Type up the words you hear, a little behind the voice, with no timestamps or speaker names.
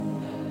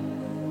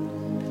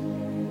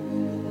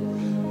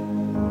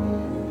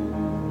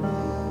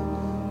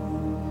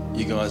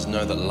You guys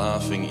know that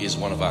laughing is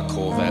one of our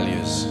core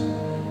values.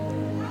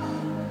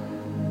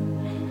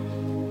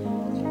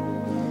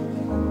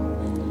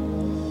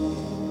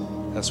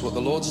 That's what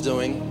the Lord's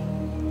doing.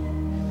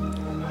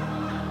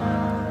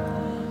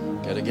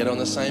 Got to get on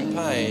the same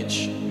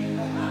page.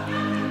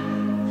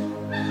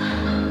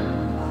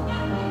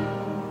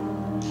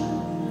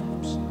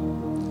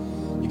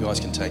 You guys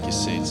can take your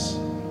seats.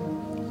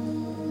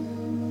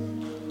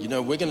 You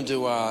know, we're going to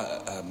do our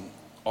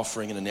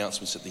offering and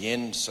announcements at the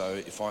end, so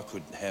if I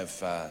could have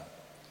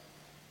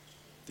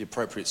the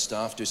appropriate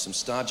staff do some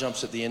star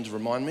jumps at the end to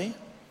remind me,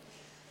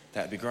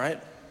 that'd be great.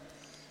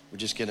 We're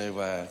just going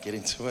to get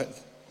into it.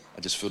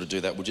 I just feel to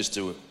do that. We'll just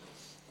do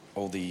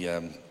all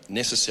the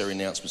necessary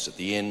announcements at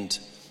the end,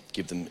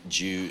 give them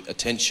due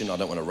attention. I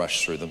don't want to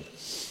rush through them.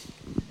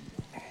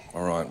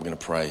 All right, we're going to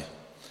pray.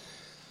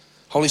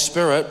 Holy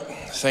Spirit,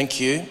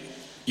 thank you.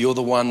 You're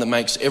the one that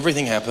makes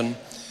everything happen.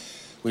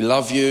 We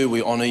love you,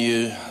 we honor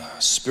you.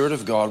 Spirit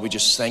of God, we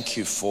just thank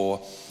you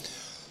for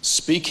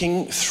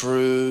speaking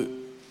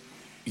through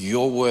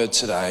your word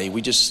today.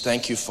 We just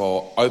thank you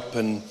for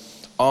open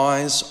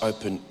eyes,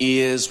 open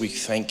ears. We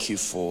thank you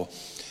for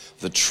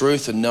the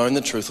truth, and knowing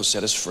the truth will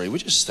set us free. We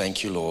just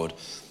thank you, Lord.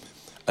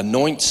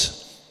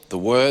 Anoint the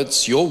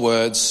words, your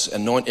words,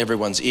 anoint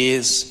everyone's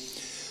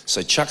ears.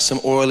 So chuck some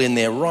oil in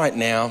there right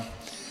now.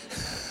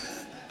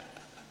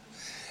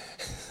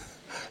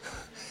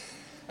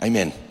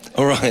 Amen.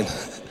 All right.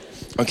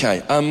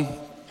 Okay.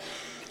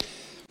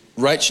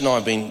 Rach and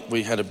I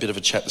we had a bit of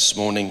a chat this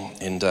morning,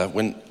 and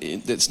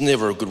it's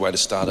never a good way to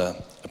start a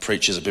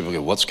preacher. People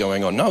go, what's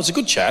going on? No, it's a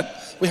good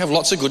chat. We have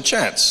lots of good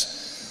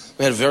chats.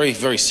 We had a very,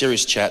 very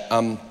serious chat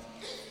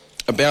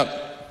about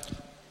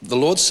the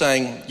Lord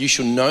saying, you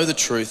shall know the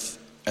truth,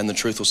 and the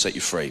truth will set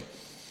you free.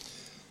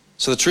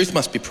 So the truth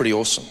must be pretty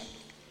awesome.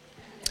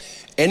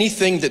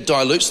 Anything that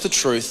dilutes the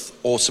truth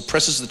or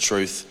suppresses the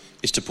truth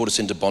is to put us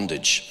into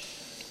bondage.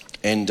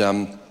 And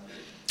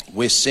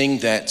we're seeing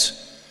that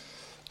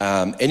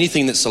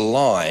anything that's a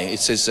lie, it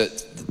says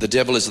that the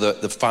devil is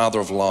the father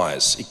of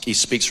lies. He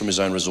speaks from his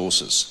own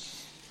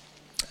resources.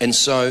 And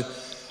so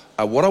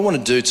what I want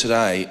to do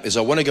today is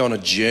I want to go on a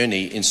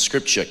journey in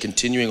Scripture,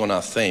 continuing on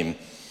our theme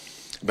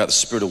about the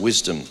spirit of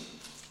wisdom.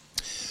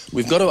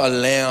 We've got to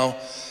allow,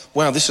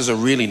 wow, this is a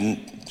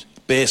really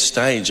bare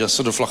stage. I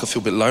sort of like I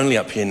feel a bit lonely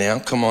up here now.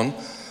 Come on.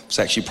 It's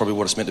actually probably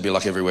what it's meant to be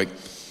like every week.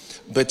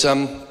 But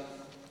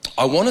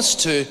I want us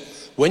to,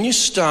 when you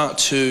start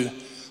to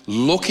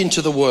look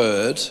into the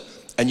word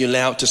and you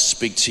allow it to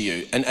speak to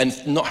you and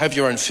not have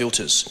your own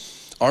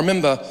filters. I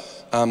remember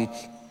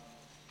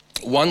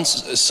one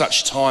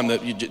such time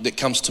that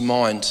comes to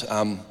mind.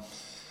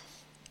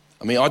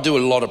 I do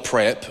a lot of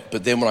prep,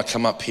 but then when I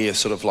come up here,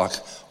 sort of like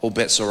all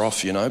bets are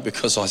off,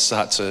 because I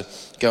start to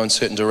go in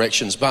certain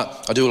directions.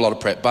 But I do a lot of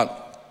prep. But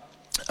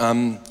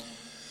I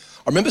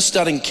remember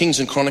studying Kings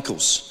and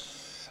Chronicles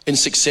in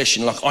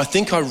succession. Like I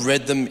think I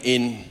read them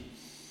in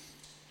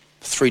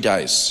 3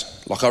 days.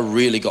 Like I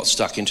really got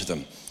stuck into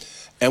them.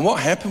 And what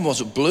happened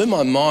was, it blew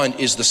my mind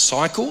is the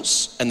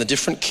cycles and the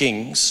different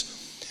kings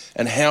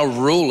and how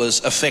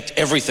rulers affect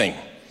everything.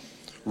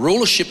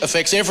 Rulership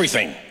affects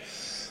everything.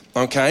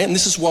 Okay, and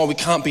this is why we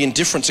can't be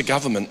indifferent to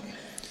government.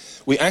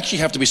 We actually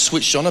have to be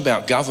switched on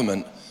about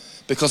government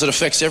because it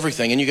affects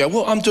everything. And you go,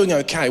 well, I'm doing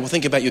okay. Well,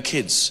 think about your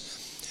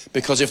kids.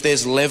 Because if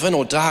there's leaven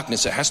or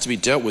darkness, it has to be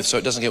dealt with so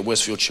it doesn't get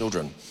worse for your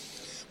children.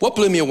 What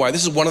blew me away,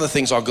 this is one of the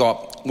things I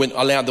got when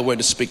I allowed the word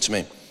to speak to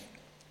me.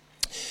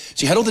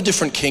 So you had all the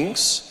different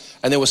kings,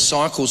 and there were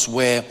cycles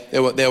where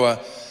there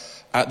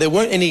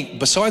weren't any,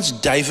 besides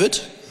David,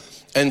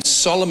 and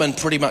Solomon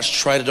pretty much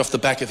traded off the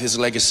back of his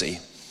legacy.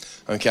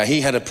 Okay, he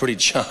had a pretty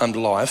charmed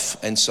life,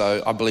 and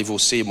so I believe we'll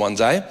see him one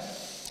day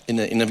in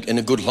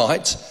a good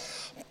light.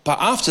 But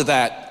after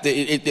that,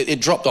 it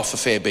dropped off a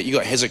fair bit. You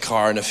got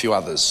Hezekiah and a few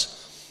others.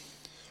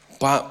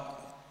 But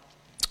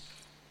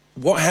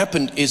what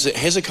happened is that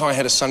Hezekiah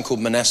had a son called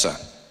Manasseh.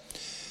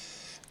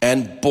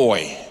 And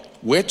boy,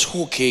 we're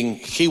talking,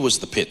 he was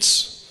the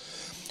pits.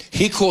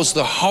 He caused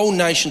the whole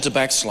nation to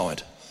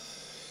backslide.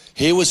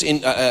 He was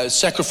in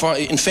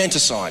sacrifice,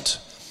 infanticide,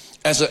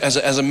 as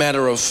a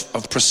matter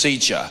of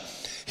procedure.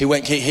 He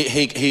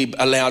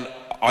allowed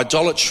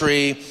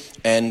idolatry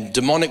and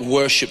demonic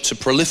worship to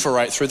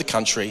proliferate through the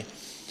country,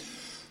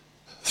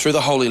 through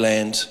the Holy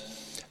Land.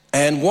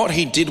 And what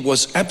he did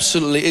was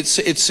absolutely, it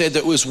said that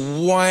it was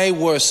way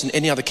worse than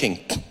any other king.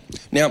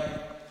 Now,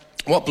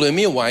 what blew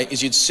me away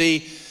is you'd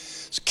see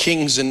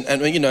kings and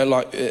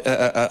like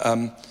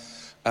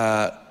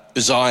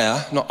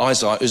Uzziah, not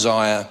Isaiah,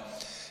 Uzziah.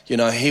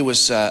 He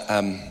was,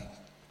 I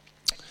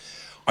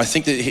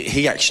think that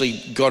he actually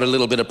got a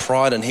little bit of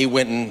pride, and he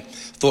went and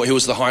thought he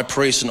was the high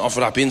priest and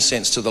offered up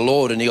incense to the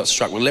Lord, and he got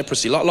struck with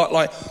leprosy.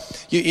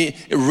 It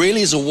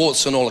really is a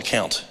warts and all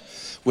account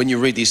when you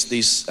read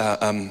these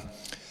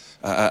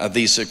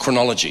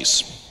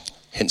chronologies,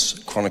 hence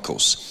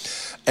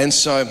Chronicles. And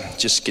so,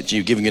 just get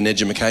you giving an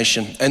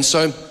education. And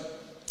so,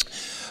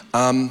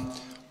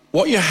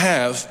 what you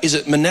have is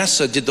that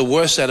Manasseh did the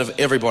worst out of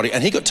everybody,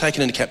 and he got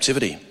taken into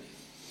captivity.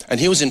 And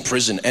he was in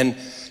prison, and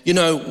you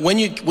know, when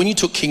you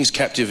took kings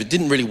captive, it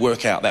didn't really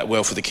work out that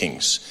well for the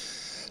kings.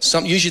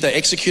 Usually they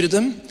executed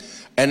them,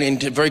 and in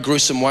very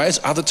gruesome ways.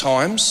 Other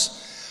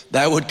times,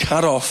 they would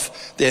cut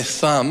off their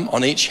thumb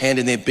on each hand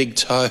and their big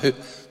toe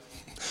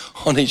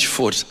on each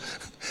foot.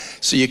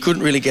 So you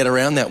couldn't really get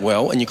around that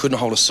well, and you couldn't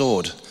hold a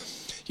sword.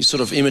 You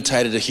sort of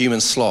imitated a human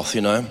sloth,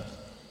 you know.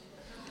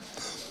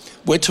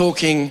 We're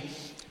talking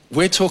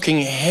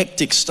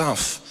hectic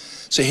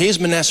stuff. So here's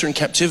Manasseh in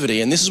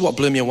captivity, and this is what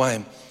blew me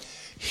away.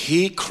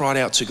 He cried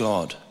out to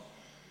God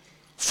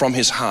from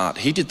his heart.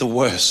 He did the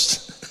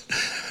worst.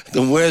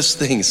 The worst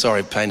thing.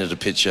 Sorry, painted a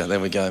picture. There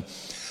we go.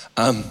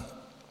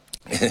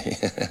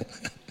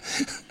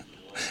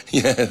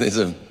 Yeah, there's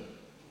a...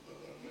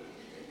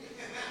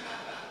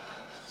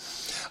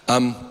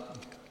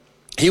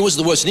 he was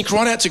the worst. And he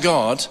cried out to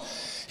God.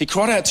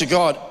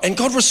 And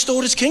God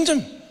restored his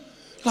kingdom.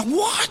 Like,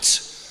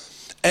 what?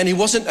 And he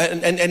wasn't,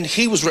 and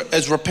he was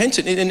as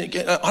repentant. And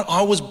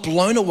I was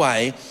blown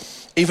away,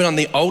 even on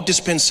the old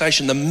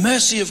dispensation, the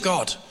mercy of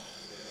God,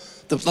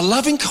 the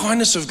loving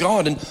kindness of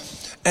God. And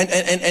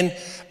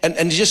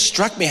it just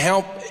struck me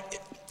how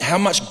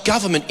much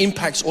government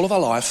impacts all of our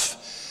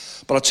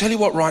life. But I'll tell you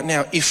what right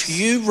now, if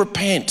you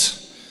repent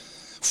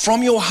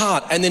from your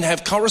heart and then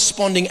have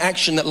corresponding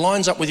action that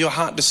lines up with your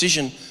heart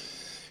decision,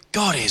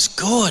 God is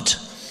good.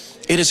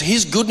 It is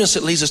his goodness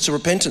that leads us to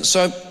repentance.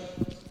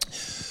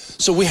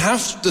 So we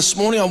have, this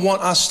morning I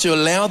want us to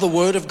allow the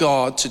word of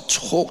God to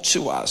talk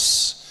to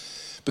us,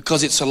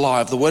 because it's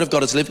alive. The word of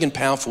God is living and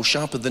powerful,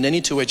 sharper than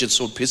any two-edged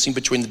sword, piercing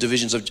between the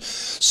divisions of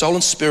soul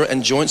and spirit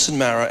and joints and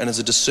marrow, and as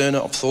a discerner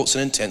of thoughts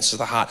and intents of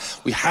the heart.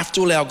 We have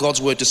to allow God's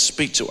word to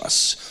speak to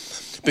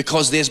us,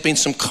 because there's been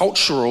some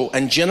cultural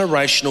and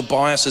generational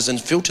biases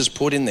and filters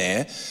put in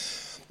there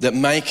that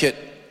make it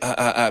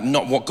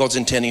not what God's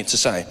intending it to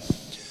say.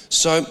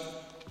 So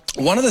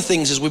one of the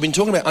things is we've been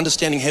talking about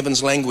understanding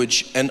heaven's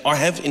language, and I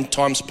have in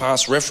times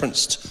past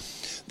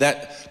referenced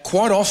that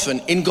quite often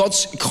in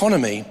God's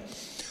economy,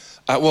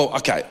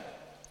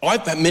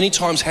 I've many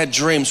times had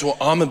dreams where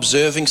I'm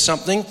observing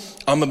something,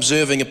 I'm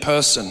observing a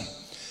person,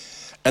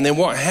 and then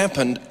what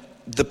happened,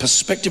 the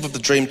perspective of the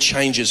dream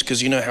changes,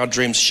 because you know how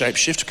dreams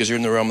shapeshift because you're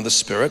in the realm of the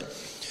spirit.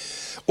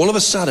 All of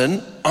a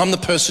sudden, I'm the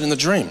person in the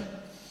dream.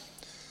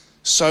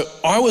 So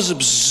I was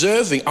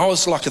observing, I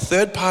was like a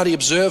third party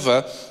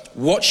observer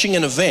watching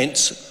an event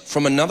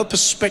from another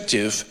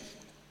perspective,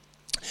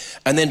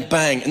 and then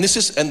bang, and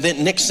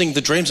then next thing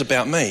the dream's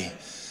about me.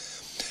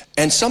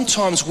 And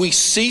sometimes we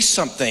see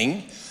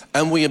something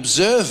and we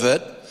observe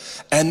it,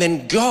 and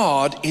then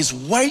God is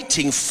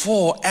waiting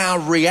for our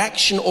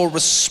reaction or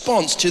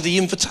response to the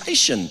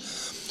invitation.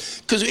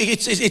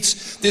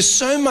 Because there's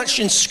so much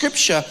in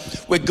Scripture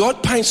where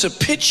God paints a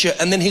picture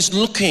and then he's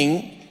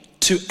looking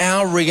to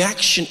our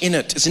reaction in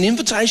it. It's an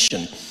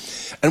invitation.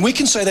 And we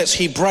can say that's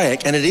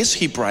Hebraic, and it is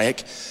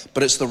Hebraic,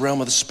 but it's the realm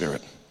of the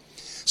Spirit.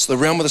 It's the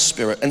realm of the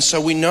Spirit. And so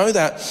we know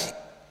that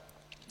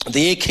the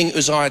year King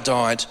Uzziah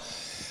died,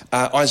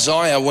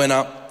 Isaiah went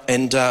up,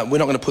 and we're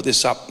not going to put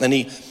this up, and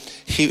he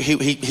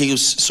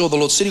saw the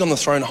Lord sitting on the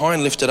throne, high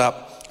and lifted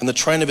up, and the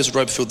train of his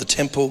robe filled the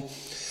temple,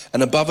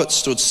 and above it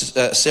stood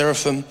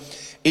seraphim.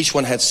 Each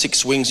one had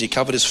 6 wings. He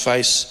covered his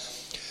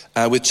face.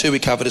 With 2 he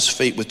covered his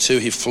feet. With 2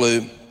 he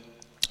flew.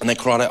 And they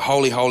cried out,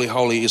 "Holy, holy,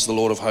 holy is the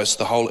Lord of hosts.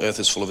 The whole earth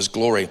is full of his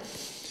glory."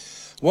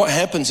 What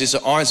happens is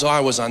that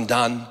Isaiah was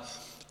undone,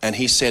 and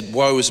he said,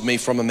 "Woe is me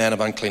from a man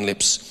of unclean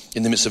lips,"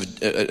 in the midst of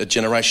a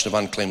generation of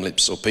unclean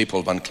lips, or people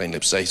of unclean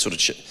lips. So he sort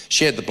of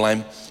shared the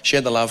blame,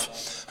 shared the love,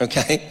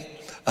 okay?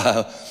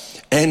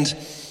 And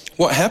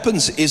what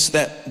happens is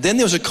that then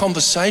there was a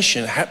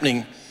conversation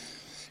happening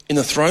in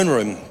the throne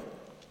room,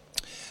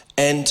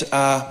 and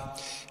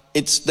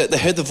it's that they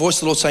heard the voice of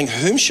the Lord saying,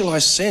 "Whom shall I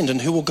send, and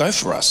who will go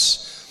for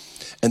us?"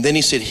 And then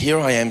he said, "Here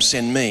I am,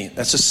 send me."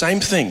 That's the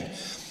same thing.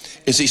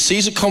 Is he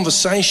sees a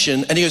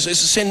conversation and he goes,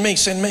 "Send me,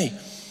 send me."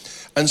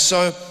 And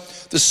so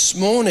this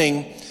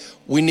morning,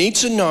 we need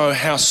to know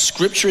how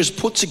Scripture is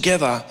put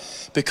together,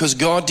 because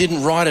God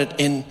didn't write it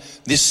in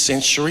this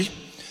century,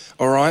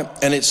 all right?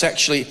 And it's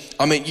actually,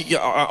 I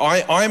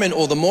am in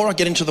awe. The more I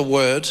get into the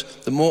Word,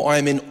 the more I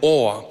am in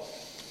awe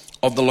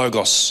of the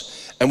Logos.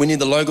 And we need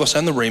the Logos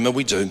and the Rhema,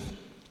 we do.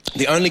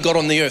 The only God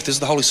on the earth is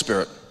the Holy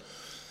Spirit.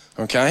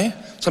 Okay?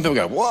 Some people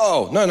go,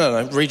 "Whoa,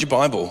 no, read your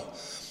Bible."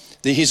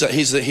 He's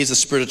the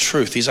Spirit of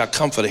truth. He's our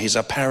comforter. He's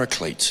our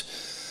paraclete.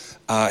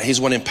 He's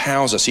what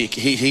empowers us. He's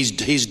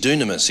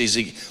dunamis.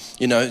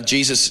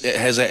 Jesus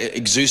has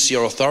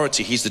exousia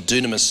authority. He's the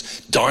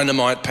dunamis,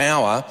 dynamite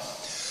power.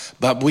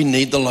 But we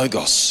need the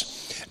Logos.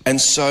 And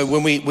so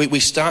when we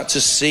start to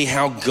see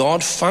how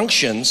God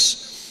functions,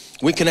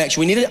 we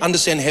need to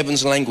understand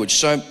heaven's language.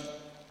 So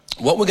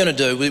what we're going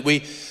to do,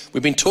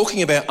 we've been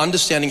talking about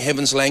understanding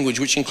heaven's language,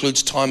 which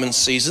includes time and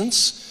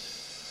seasons,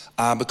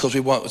 because we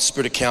want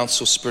spirit of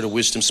counsel, spirit of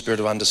wisdom, spirit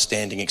of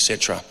understanding,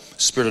 etc.,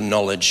 spirit of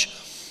knowledge.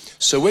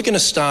 So we're going to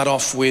start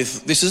off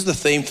with, this is the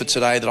theme for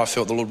today that I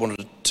felt the Lord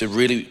wanted to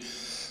really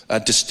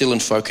distill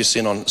and focus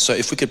in on. So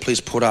if we could please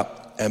put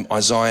up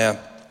Isaiah,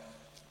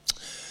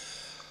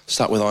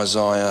 start with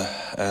Isaiah.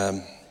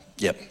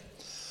 Yep.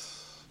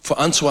 For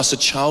unto us a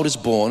child is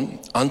born,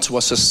 unto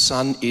us a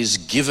son is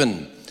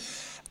given,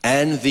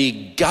 and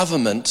the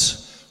government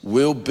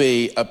will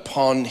be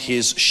upon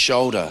his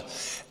shoulder,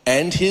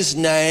 and his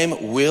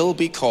name will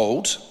be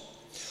called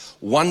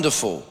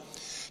Wonderful,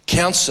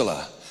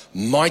 Counselor,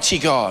 Mighty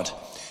God,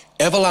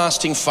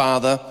 Everlasting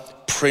Father,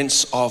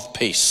 Prince of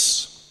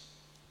Peace.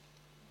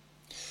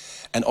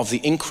 And of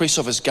the increase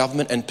of his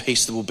government and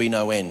peace there will be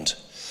no end,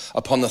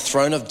 upon the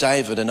throne of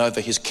David and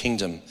over his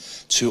kingdom,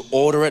 to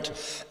order it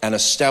and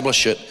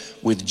establish it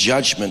with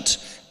judgment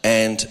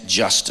and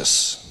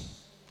justice.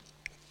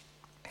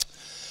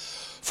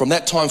 From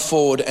that time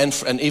forward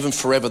and even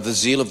forever, the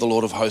zeal of the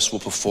Lord of hosts will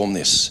perform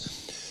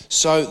this.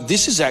 So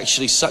this is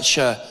actually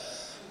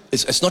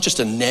it's not just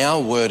a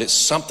now word, it's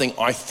something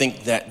I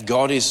think that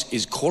God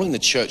is calling the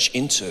church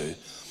into,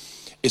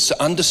 is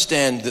to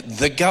understand that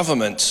the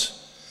government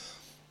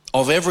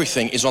of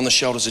everything is on the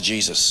shoulders of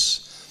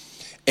Jesus.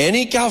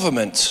 Any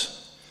government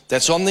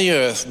that's on the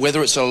earth,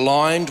 whether it's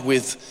aligned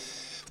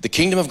with the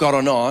kingdom of God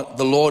or not,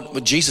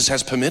 Jesus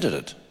has permitted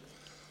it.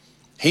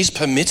 He's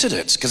permitted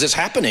it because it's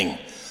happening.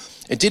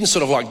 It didn't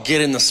sort of like get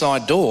in the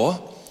side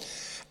door.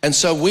 And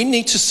so we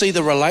need to see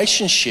the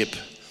relationship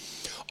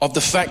of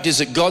the fact is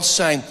that God's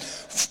saying,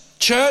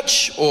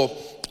 church or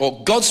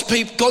God's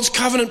people, God's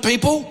covenant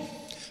people,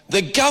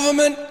 the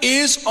government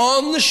is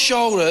on the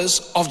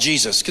shoulders of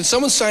Jesus. Can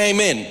someone say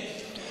amen?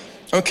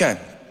 Okay.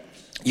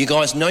 You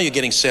guys know you're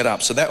getting set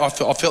up. So that I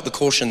felt the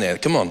caution there.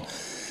 Come on.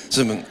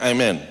 So,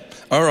 amen.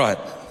 All right.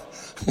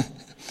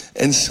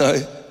 And so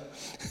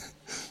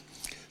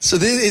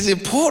this is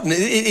important.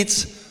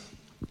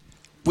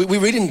 We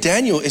read in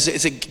Daniel,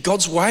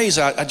 God's ways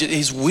are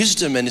his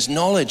wisdom and his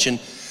knowledge, and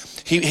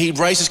he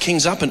raises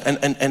kings up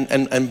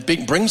and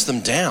brings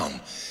them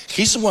down.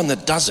 He's the one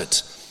that does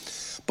it.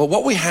 But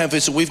what we have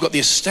is that we've got the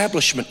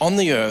establishment on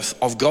the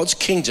earth of God's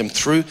kingdom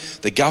through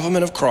the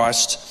government of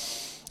Christ.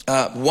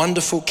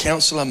 Wonderful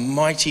Counselor,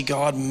 Mighty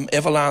God,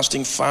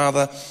 Everlasting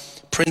Father,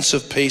 Prince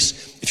of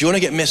Peace. If you want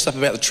to get messed up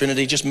about the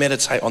Trinity, just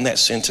meditate on that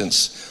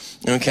sentence.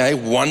 Okay,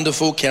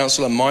 Wonderful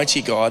Counselor,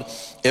 Mighty God,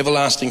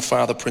 Everlasting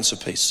Father, Prince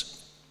of Peace.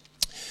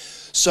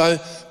 So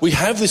we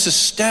have this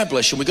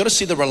established, and we've got to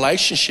see the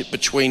relationship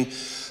between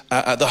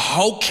the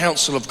whole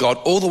counsel of God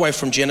all the way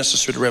from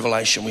Genesis through to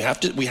Revelation. We have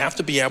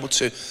to be able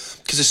to,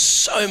 because there's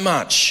so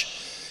much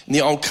in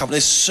the Old Covenant.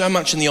 There's so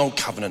much in the Old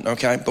Covenant,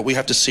 okay? But we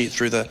have to see it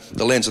through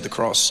the lens of the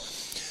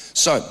cross.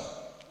 So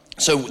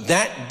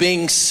that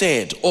being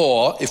said,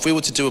 or if we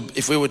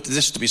were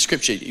this to be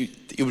scripture,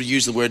 you would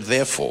use the word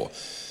therefore,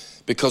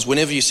 because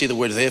whenever you see the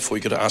word therefore,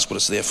 you've got to ask what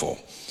it's there for.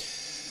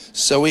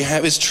 So we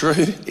have, it's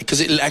true,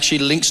 because it actually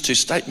links two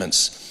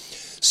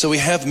statements. So we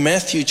have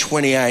Matthew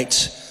 28.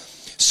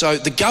 So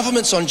the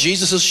government's on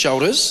Jesus'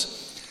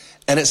 shoulders,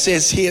 and it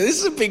says here, this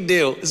is a big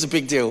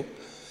deal.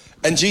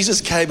 And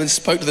Jesus came and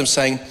spoke to them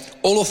saying,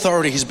 all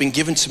authority has been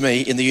given to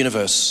me in the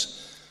universe.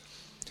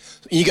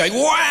 And you go,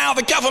 wow,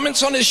 the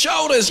government's on his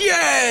shoulders,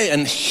 yay!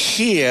 And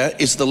here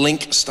is the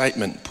link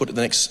statement. Put it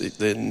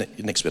the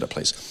next bit up,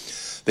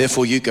 please.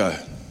 Therefore you go.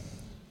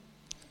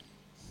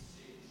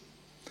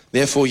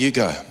 Therefore you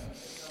go.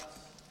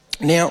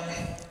 Now,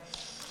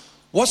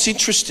 what's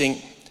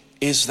interesting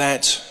is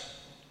that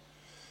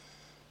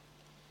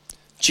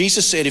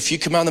Jesus said, if you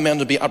command the mountain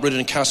to be uprooted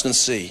and cast in the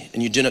sea,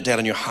 and you do not doubt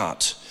in your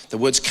heart, the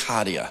word's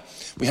cardia.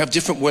 We have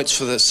different words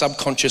for the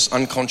subconscious,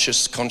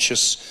 unconscious,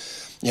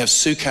 conscious. You have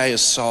suke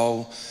as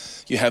soul.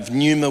 You have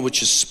pneuma,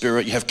 which is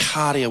spirit. You have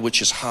cardia,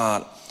 which is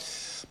heart.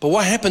 But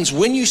what happens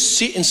when you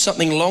sit in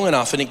something long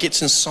enough and it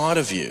gets inside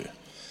of you,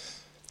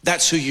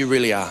 that's who you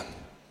really are.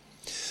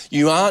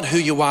 You aren't who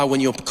you are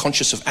when you're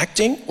conscious of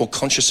acting or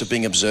conscious of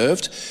being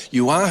observed.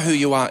 You are who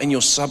you are in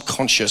your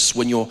subconscious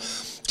when you're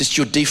just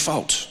your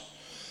default,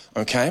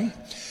 okay?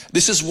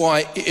 This is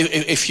why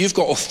if you've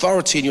got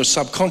authority in your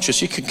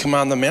subconscious, you can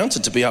command the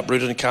mountain to be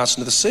uprooted and cast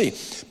into the sea.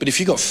 But if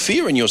you've got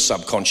fear in your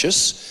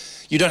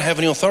subconscious, you don't have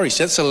any authority.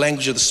 So that's the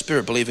language of the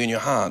Spirit, believing in your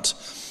heart.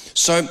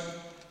 So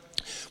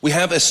we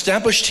have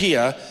established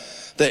here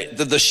that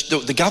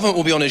the government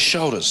will be on his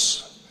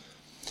shoulders.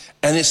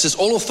 And it says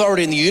all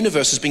authority in the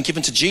universe has been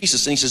given to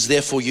Jesus. And he says,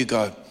 therefore you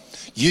go.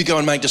 You go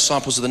and make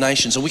disciples of the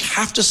nations. And we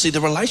have to see the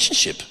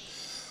relationship.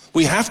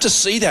 We have to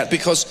see that,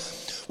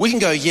 because we can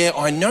go, yeah,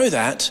 I know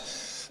that.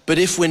 But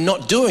if we're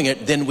not doing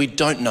it, then we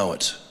don't know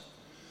it.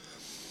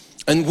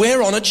 And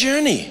we're on a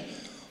journey.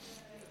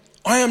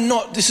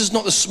 This is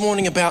not this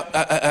morning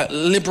about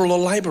Liberal or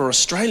Labor or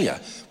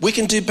Australia. We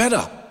can do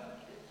better.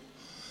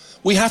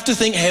 We have to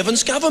think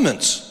heaven's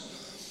government.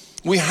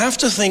 We have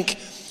to think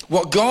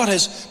what God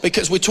has,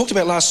 because we talked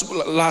about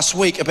last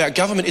week about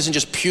government isn't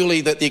just purely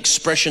the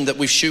expression that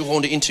we've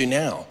shoehorned it into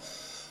now.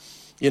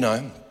 You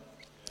know,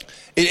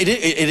 it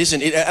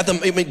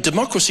isn't.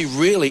 Democracy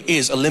really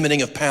is a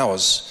limiting of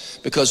powers,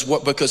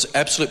 because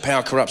absolute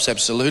power corrupts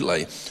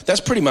absolutely. That's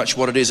pretty much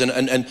what it is,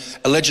 and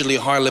allegedly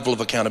a higher level of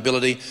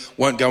accountability.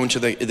 Won't go into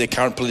the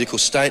current political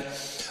state.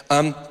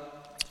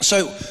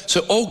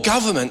 So all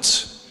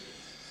government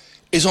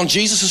is on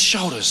Jesus'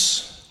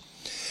 shoulders.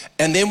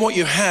 And then what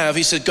you have,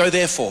 he said, go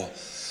therefore.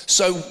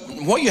 So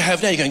what you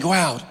have now, you're going,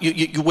 wow,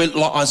 we're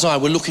like Isaiah,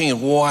 we're looking at,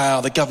 wow,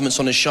 the government's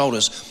on his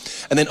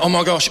shoulders. And then, oh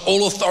my gosh,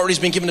 all authority's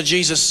been given to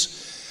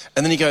Jesus.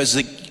 And then he goes,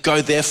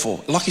 go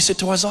therefore, like he said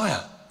to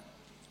Isaiah.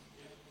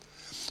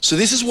 So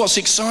this is what's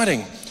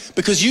exciting,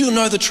 because you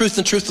know the truth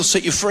and the truth will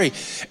set you free.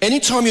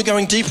 Anytime you're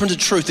going deeper into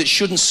truth, it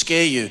shouldn't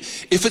scare you.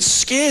 If it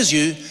scares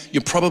you,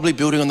 you're probably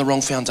building on the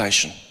wrong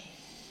foundation.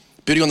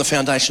 Building on the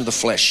foundation of the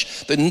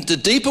flesh. The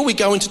deeper we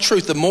go into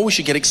truth, the more we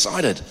should get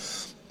excited.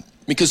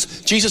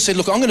 Because Jesus said,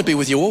 look, I'm going to be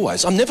with you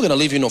always. I'm never going to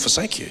leave you nor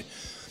forsake you.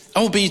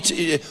 I'll be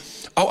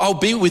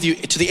with you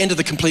to the end of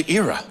the complete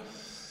era.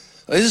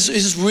 This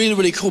is really,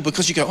 really cool,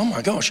 because you go, oh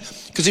my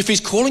gosh. Because if he's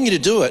calling you to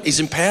do it, he's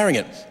empowering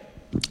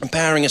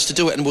us to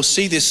do it. And we'll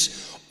see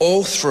this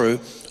all through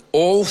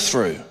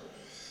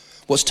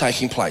what's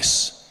taking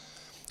place,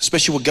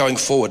 especially we're going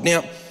forward.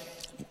 Now,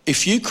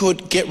 if you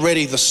could get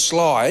ready the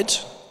slide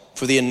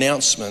for the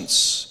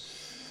announcements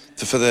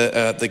for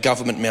the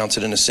government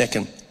mounted in a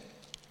second.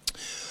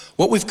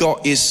 What we've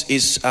got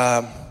is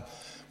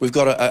we've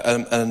got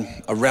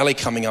a rally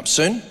coming up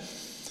soon,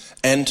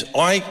 and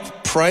I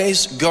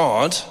praise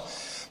God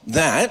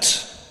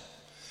that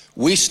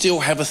we still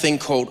have a thing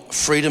called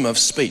freedom of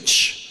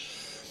speech,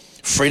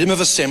 freedom of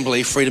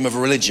assembly, freedom of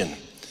religion.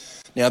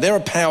 Now, there are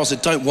powers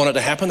that don't want it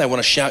to happen. They want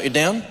to shout you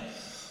down.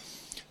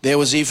 There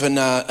was even,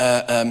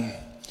 I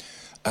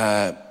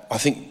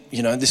think,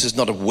 this is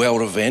not a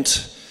world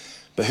event,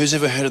 but who's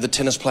ever heard of the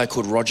tennis player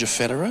called Roger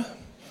Federer?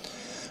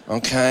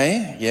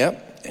 Okay,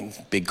 yep, and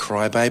big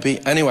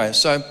crybaby. Anyway,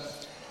 so,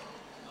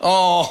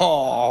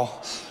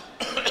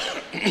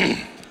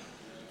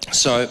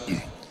 so,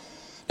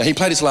 now he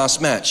played his last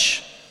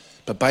match,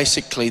 but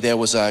basically there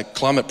was a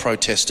climate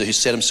protester who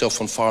set himself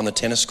on fire on the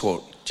tennis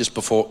court just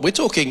before. We're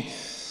talking,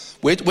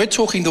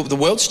 the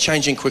world's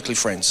changing quickly,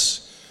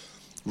 friends,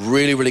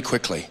 really, really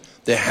quickly.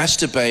 There has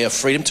to be a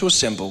freedom to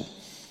assemble,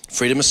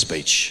 freedom of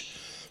speech,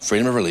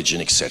 freedom of religion,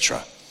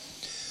 etc.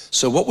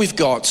 So what we've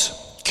got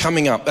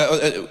coming up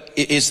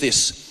is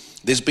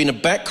this. There's been a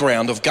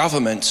background of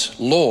government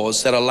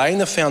laws that are laying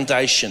the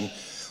foundation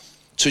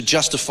to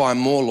justify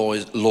more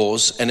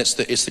laws, and it's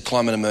the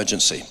climate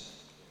emergency.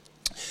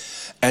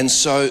 And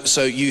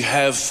so you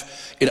have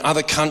in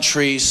other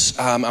countries,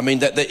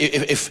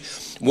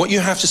 if what you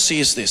have to see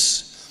is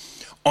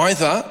this: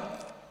 either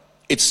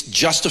it's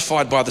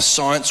justified by the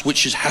science,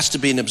 which has to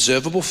be an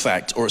observable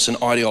fact, or it's an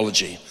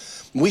ideology.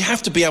 We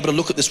have to be able to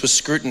look at this with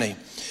scrutiny.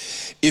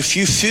 If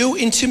you feel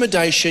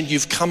intimidation,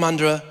 you've come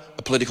under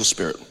a political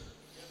spirit.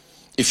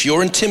 If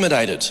you're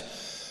intimidated,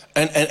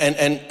 and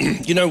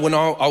when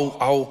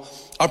I'll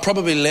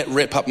probably let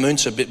Rep Up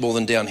Moonta a bit more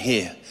than down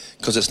here,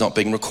 because it's not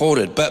being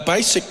recorded. But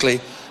basically,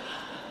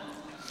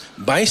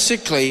 I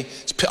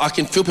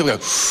can feel people go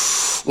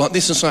like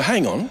this and say,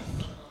 hang on.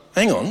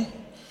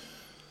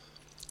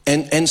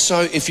 And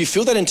so if you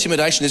feel that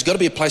intimidation, there's got to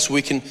be a place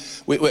where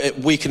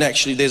we can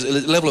actually, there's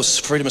a level of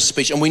freedom of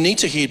speech, and we need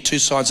to hear two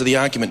sides of the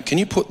argument. Can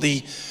you put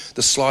the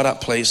slide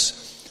up,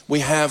 please? We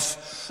have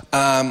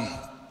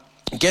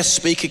guest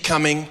speaker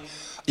coming.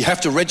 You have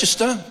to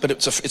register, but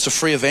it's a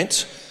free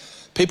event.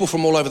 People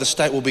from all over the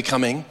state will be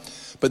coming,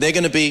 but they're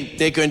going to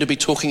be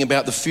talking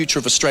about the future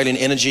of Australian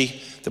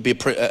energy. There'll be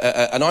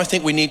and I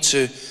think we need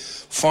to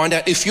find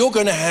out if you're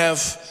going to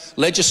have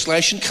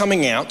legislation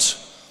coming out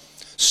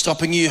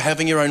stopping you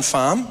having your own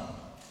farm,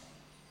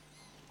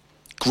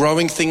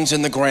 growing things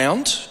in the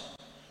ground.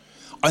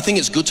 I think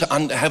it's good to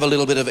have a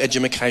little bit of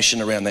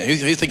education around that.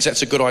 Who thinks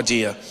that's a good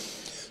idea?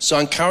 So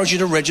I encourage you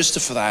to register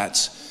for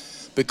that,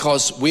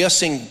 because we are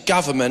seeing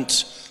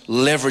government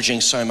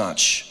leveraging so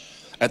much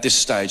at this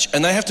stage,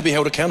 and they have to be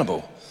held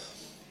accountable.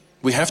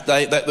 It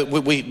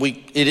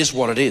is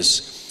what it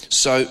is.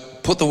 So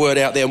put the word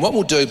out there, and what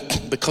we'll do,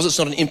 because it's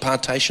not an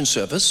impartation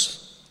service,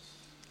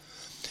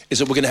 is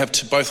that we're going to have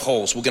both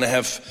halls. We're going to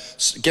have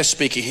guest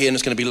speaker here, and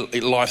it's going to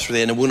be live through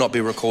there, and it will not be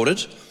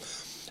recorded.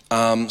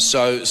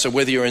 So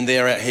whether you're in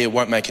there or out here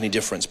won't make any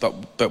difference. But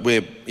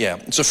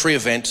it's a free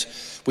event.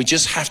 We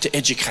just have to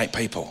educate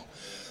people.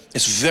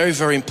 It's very,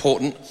 very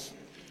important.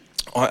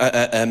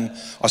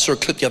 I saw a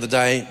clip the other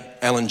day.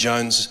 Alan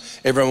Jones.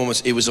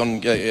 He was on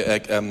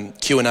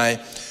Q&A,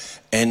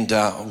 and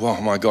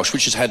oh my gosh,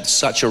 which has had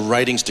such a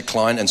ratings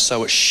decline, and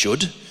so it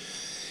should.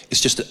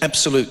 It's just an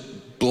absolute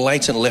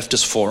blatant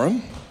leftist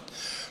forum.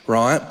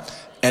 Right,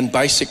 and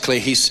basically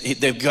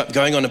they're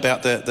going on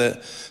about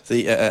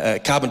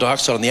the carbon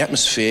dioxide in the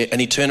atmosphere, and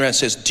he turned around and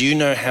says, do you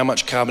know how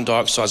much carbon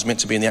dioxide is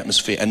meant to be in the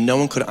atmosphere? And no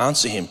one could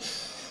answer him.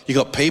 You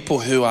got people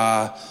who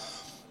are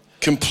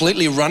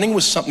completely running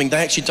with something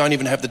they actually don't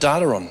even have the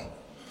data on.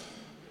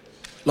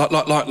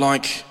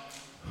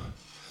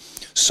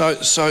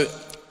 So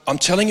I'm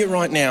telling you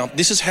right now,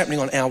 this is happening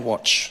on our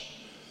watch.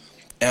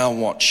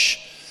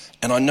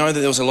 And I know that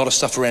there was a lot of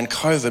stuff around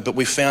COVID, but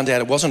we found out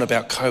it wasn't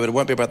about COVID. It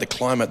won't be about the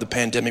climate. The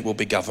pandemic will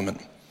be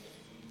government.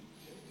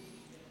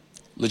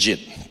 Legit.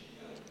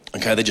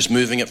 Okay, they're just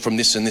moving it from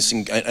this and this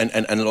and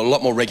a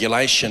lot more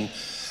regulation.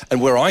 And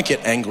where I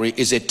get angry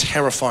is they're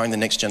terrifying the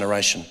next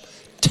generation.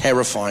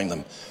 Terrifying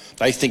them.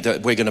 They think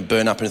that we're going to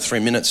burn up in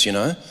 3 minutes,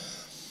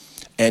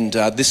 And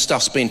this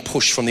stuff's been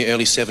pushed from the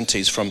early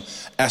 70s, from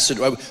acid.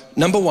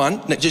 Number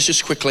one,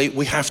 just quickly,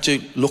 we have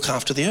to look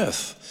after the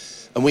earth.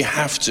 And we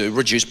have to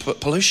reduce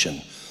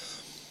pollution.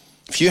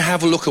 If you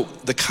have a look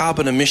at the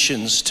carbon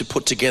emissions to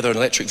put together an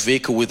electric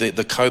vehicle with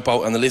the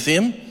cobalt and the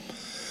lithium,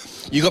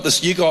 you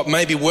got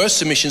maybe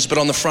worse emissions, but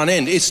on the front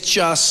end, it's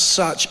just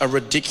such a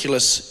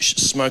ridiculous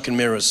smoke and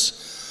mirrors.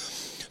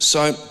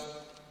 So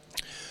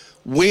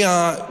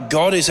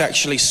God is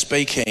actually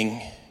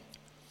speaking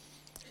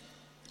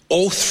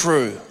all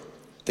through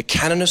the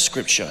canon of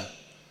Scripture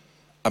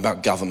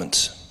about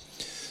government.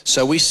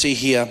 So we see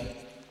here,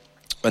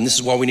 and this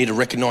is why we need to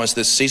recognize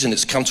this season,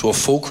 it's come to a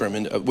fulcrum,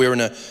 and we're in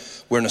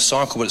a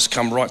cycle, but it's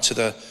come right to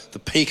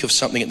the peak of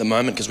something at the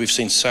moment because we've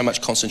seen so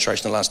much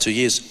concentration in the last 2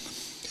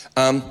 years.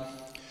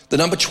 The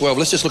number 12,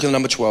 let's just look at the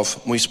number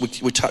 12.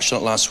 We touched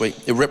on it last week.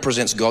 It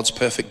represents God's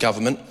perfect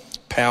government,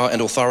 power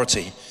and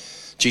authority.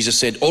 Jesus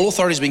said, all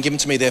authority has been given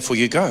to me, therefore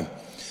you go.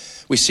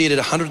 We see it at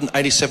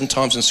 187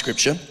 times in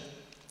Scripture.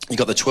 You've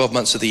got the 12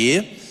 months of the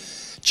year.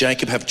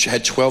 Jacob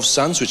had 12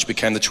 sons, which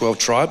became the 12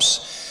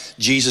 tribes.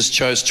 Jesus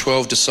chose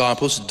 12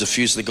 disciples to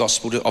diffuse the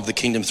gospel of the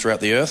kingdom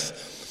throughout the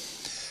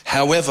earth.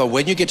 However,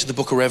 when you get to the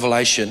book of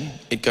Revelation,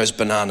 it goes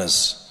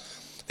bananas.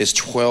 There's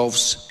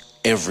 12s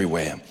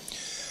everywhere.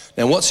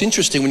 Now, what's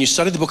interesting, when you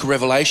study the book of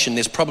Revelation,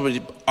 there's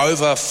probably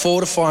over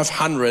 400 to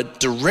 500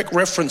 direct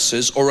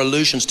references or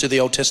allusions to the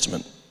Old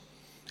Testament.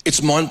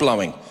 It's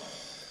mind-blowing.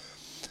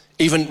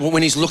 Even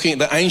when he's looking,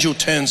 the angel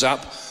turns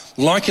up,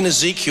 like in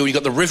Ezekiel, you've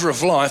got the river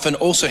of life, and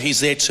also he's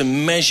there to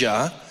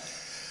measure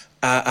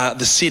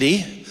the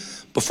city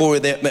before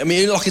they're there. I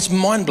mean, like, it's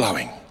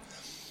mind-blowing.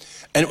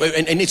 And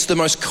it's the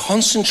most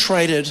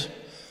concentrated,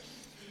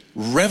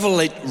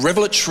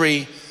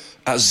 revelatory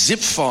zip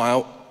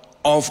file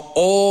of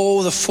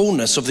all the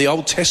fullness of the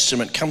Old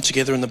Testament come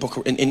together in the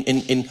book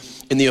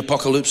in the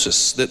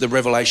Apocalypse, the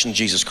revelation of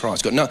Jesus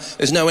Christ.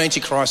 There's no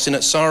Antichrist in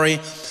it. Sorry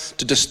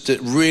to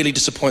really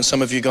disappoint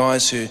some of you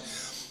guys who,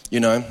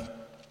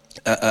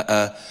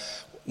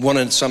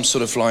 wanted some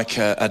sort of like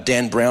a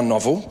Dan Brown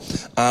novel.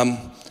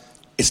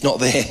 It's not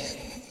there.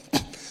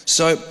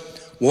 So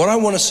what I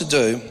want us to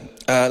do,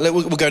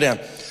 we'll go down.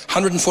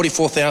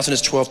 144,000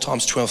 is 12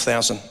 times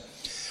 12,000.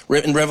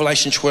 In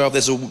Revelation 12,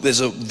 there's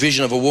a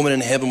vision of a woman in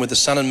heaven with the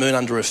sun and moon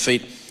under her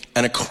feet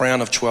and a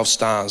crown of 12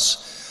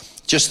 stars.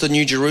 Just the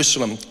New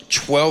Jerusalem,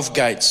 12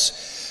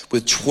 gates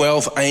with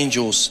 12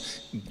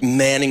 angels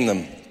manning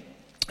them.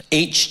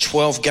 Each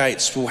 12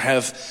 gates will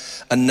have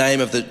a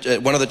name of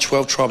one of the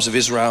 12 tribes of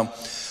Israel.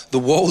 The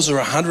walls are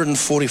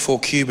 144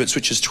 cubits,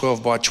 which is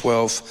 12 by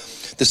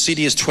 12. The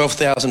city is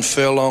 12,000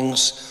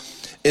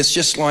 furlongs. It's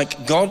just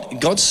like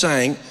God's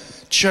saying,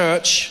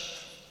 church,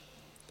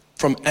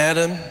 from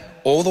Adam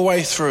all the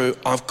way through,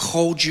 I've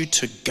called you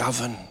to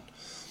govern.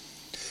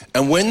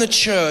 And when the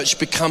church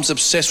becomes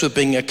obsessed with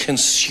being a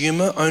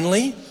consumer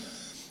only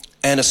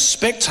and a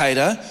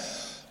spectator,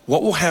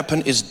 what will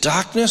happen is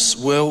darkness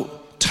will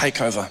take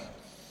over.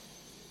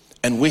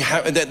 And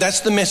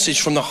that's the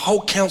message from the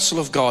whole counsel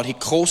of God. He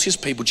calls his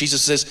people.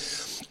 Jesus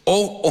says,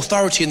 all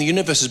authority in the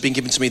universe has been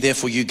given to me,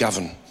 therefore you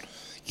govern.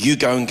 You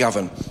go and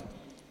govern.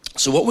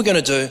 So what we're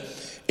going to do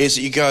is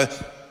that you go,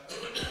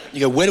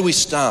 where do we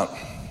start?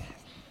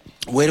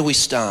 Where do we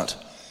start?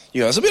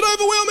 It's a bit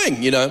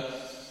overwhelming,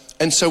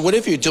 And so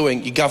whatever you're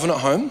doing, you govern at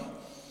home,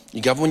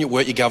 you govern when you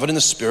work, you govern in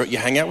the Spirit, you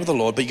hang out with the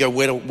Lord, but you go,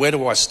 where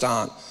do I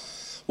start?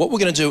 What we're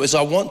going to do is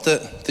I want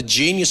the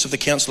genius of the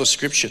counsel of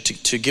Scripture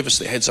to give us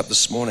the heads up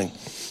this morning.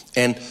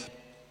 And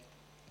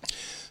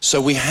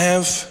so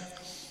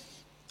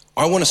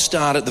I want to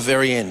start at the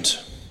very end,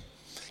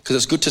 because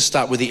it's good to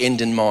start with the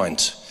end in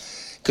mind.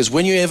 Because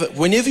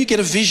whenever you get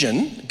a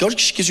vision, God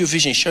gives you a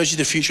vision, he shows you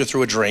the future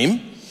through a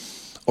dream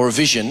or a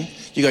vision,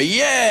 you go,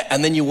 yeah,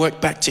 and then you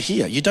work back to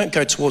here. You don't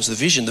go towards the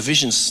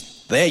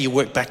vision's there, you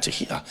work back to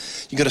here.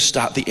 You've got to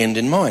start the end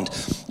in mind.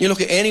 You look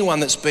at anyone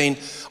that's been,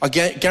 I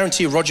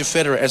guarantee you Roger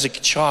Federer as a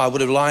child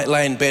would have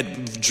lay in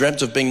bed,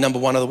 dreamt of being number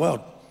one of the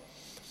world.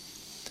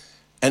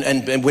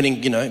 And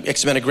winning,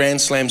 X amount of Grand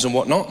Slams and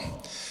whatnot.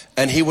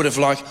 And he would have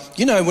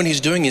when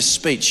he's doing his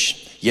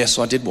speech, yes,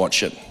 I did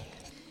watch it.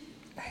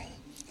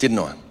 Didn't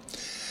I?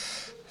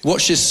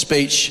 Watched his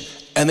speech.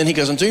 And then he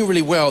goes, I'm doing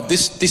really well.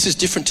 This is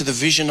different to the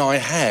vision I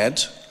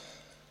had.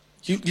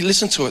 You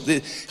listen to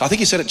it. I think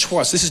he said it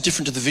twice. This is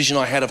different to the vision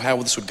I had of how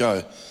this would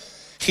go.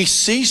 He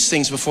sees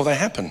things before they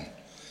happen.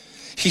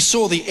 He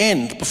saw the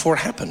end before it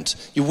happened.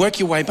 You work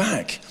your way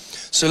back.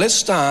 So let's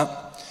start.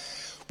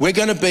 We're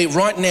going to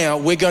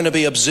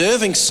be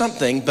observing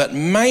something, but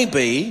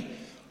maybe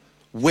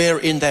we're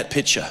in that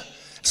picture.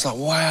 It's like,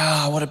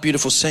 wow, what a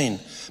beautiful scene.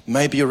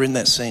 Maybe you're in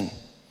that scene.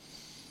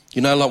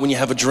 Like when you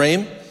have a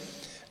dream,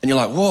 and you're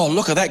like, whoa,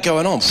 look at that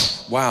going on.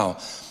 Wow.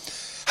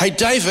 Hey,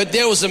 David,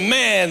 there was a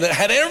man that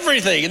had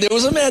everything. And there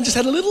was a man just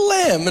had a little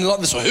lamb. And like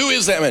this, who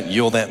is that man?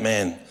 You're that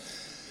man.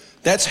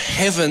 That's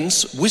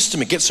heaven's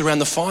wisdom. It gets around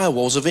the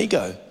firewalls of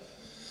ego.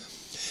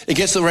 It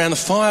gets around the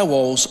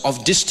firewalls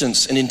of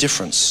distance and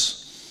indifference.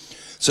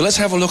 So let's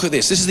have a look at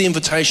this. This is the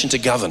invitation to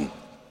govern.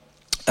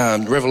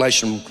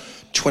 Revelation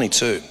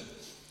 22.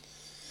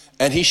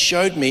 And he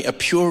showed me a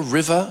pure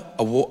river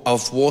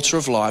of water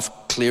of life,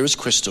 clear as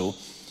crystal,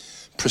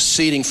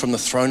 proceeding from the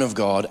throne of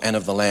God and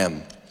of the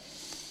Lamb.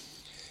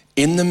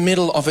 In the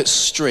middle of its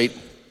street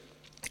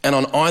and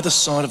on either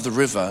side of the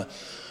river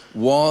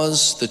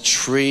was the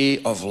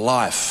tree of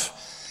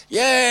life.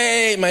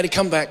 Yay, made a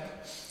comeback.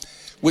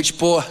 Which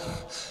bore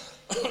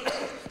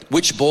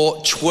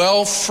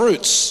 12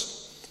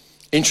 fruits.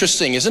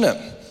 Interesting, isn't it?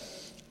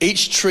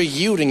 Each tree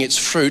yielding its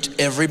fruit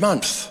every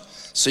month.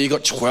 So you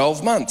got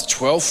 12 months,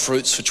 12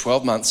 fruits for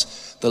 12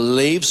 months. The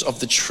leaves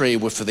of the tree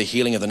were for the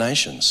healing of the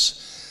nations.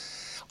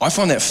 I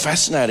find that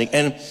fascinating.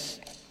 And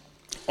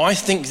I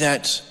think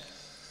that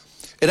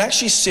it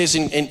actually says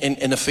in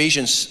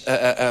Ephesians,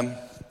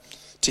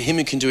 to him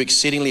who can do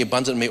exceedingly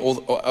abundantly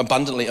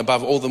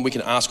above all that we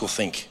can ask or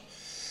think.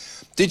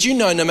 Did you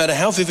know no matter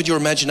how vivid your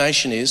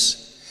imagination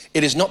is,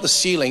 it is not the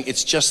ceiling,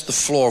 it's just the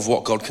floor of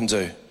what God can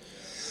do.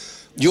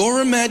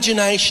 Your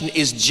imagination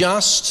is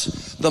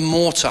just the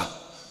mortar.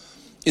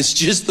 It's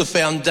just the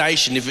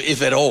foundation,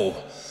 if at all.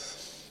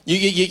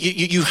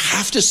 You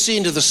have to see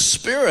into the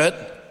Spirit.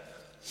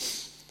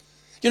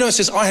 You know, it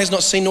says, eye has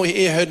not seen, nor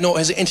ear heard, nor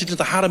has it entered into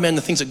the heart of man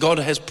the things that God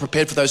has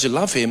prepared for those who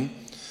love him.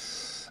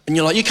 And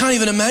you're like, you can't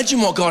even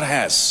imagine what God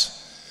has.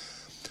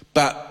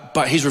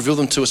 But he's revealed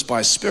them to us by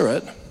his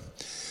Spirit.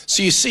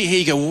 So you see here,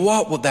 you go,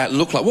 what would that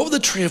look like? What would the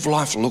tree of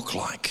life look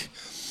like?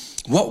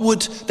 What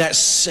would that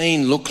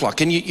scene look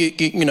like? And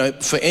you know,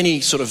 for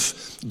any sort of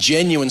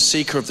genuine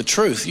seeker of the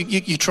truth,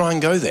 you try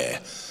and go there.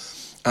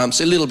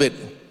 So a little bit,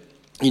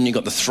 and you've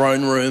got the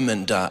throne room,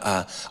 and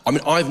I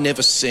mean, I've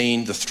never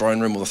seen the throne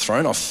room or the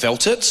throne. I've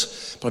felt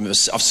it, but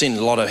I've seen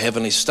a lot of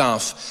heavenly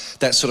stuff.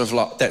 That's sort of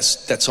like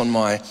that's on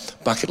my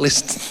bucket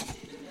list.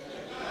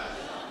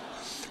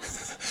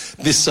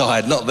 This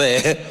side, not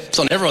there. It's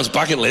on everyone's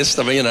bucket list.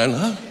 I mean, you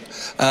know,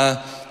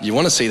 you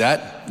want to see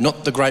that,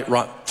 not the great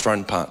right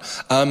throne part.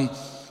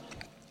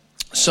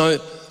 So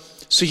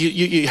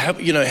you have,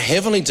 you know,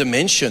 heavenly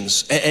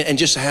dimensions and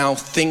just how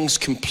things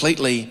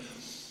completely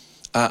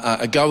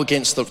go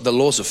against the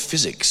laws of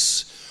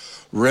physics.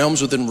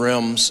 Realms within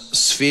realms,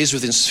 spheres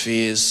within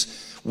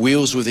spheres,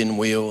 wheels within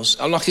wheels.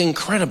 Like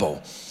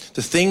incredible.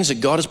 The things that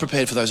God has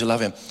prepared for those who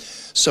love him.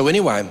 So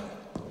anyway,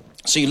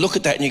 so you look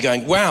at that and you're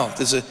going, wow,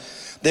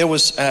 there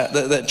was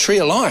the tree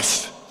of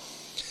life.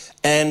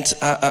 And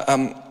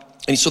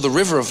you saw the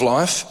river of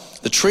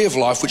life, the tree of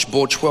life, which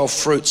bore 12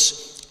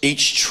 fruits,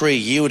 each tree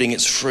yielding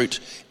its fruit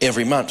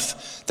every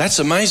month. That's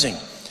amazing.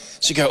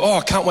 So you go, oh,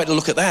 I can't wait to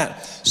look at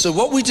that. So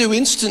what we do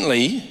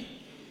instantly,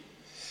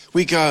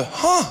 we go,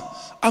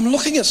 I'm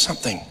looking at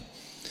something.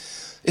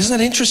 Isn't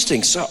that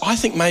interesting? So I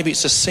think maybe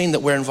it's a scene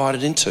that we're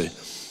invited into.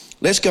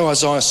 Let's go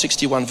Isaiah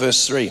 61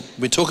 verse 3.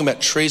 We're talking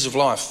about trees of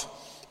life.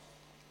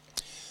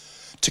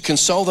 To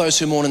console those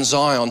who mourn in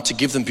Zion, to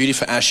give them beauty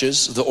for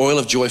ashes, the oil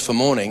of joy for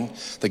mourning,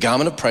 the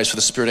garment of praise for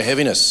the spirit of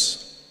heaviness.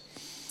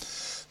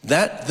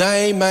 That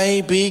they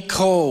may be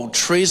called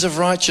trees of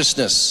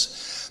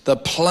righteousness, the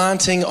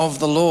planting of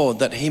the Lord,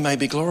 that he may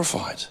be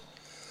glorified.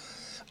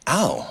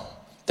 Oh,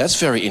 that's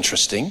very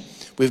interesting.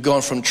 We've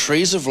gone from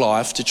trees of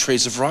life to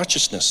trees of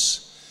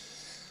righteousness.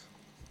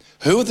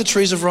 Who are the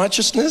trees of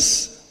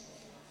righteousness?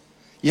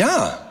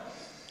 Yeah,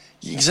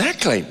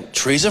 exactly.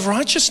 Trees of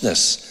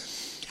righteousness.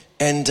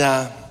 And,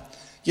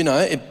 you know,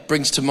 it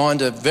brings to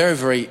mind a very,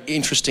 very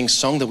interesting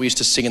song that we used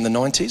to sing in the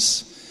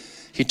 90s.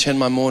 He turned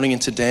my morning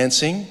into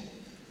dancing.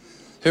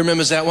 Who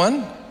remembers that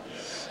one?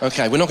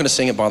 Okay, we're not going to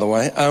sing it, by the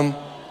way.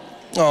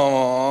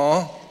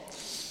 Aww.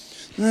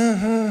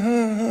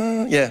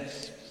 Yeah,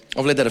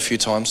 I've led that a few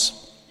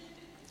times.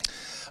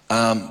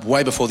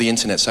 Way before the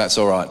internet, so it's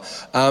all right.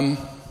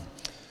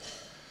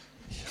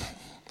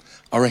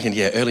 I reckon,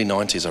 yeah, early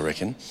 90s, I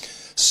reckon.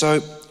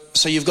 So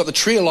you've got the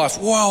tree of life.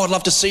 Wow, I'd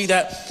love to see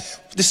that.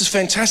 This is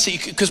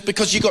fantastic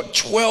because you've got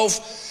 12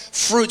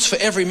 fruits for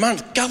every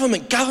month.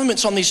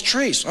 Government's on these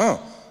trees.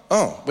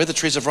 Oh, we're the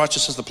trees of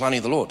righteousness, the planting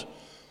of the Lord.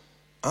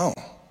 Oh.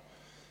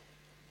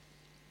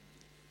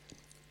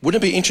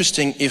 Wouldn't it be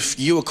interesting if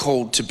you were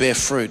called to bear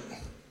fruit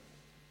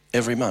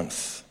every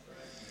month?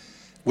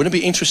 Wouldn't it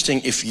be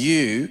interesting if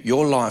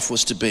your life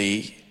was to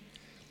be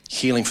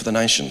healing for the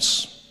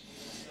nations?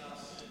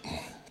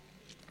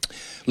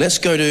 Let's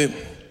go to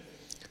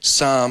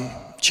Psalm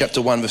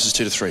chapter 1, verses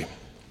 2 to 3.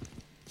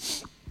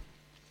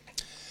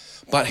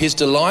 But his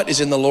delight is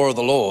in the law of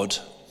the Lord,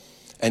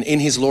 and in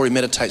his law he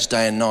meditates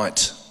day and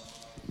night.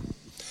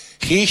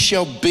 He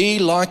shall be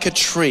like a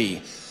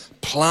tree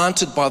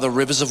planted by the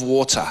rivers of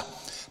water,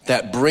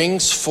 that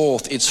brings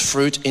forth its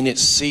fruit in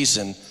its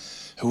season,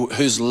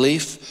 whose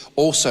leaf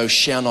also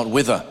shall not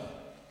wither.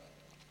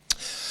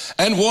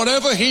 And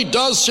whatever he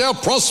does shall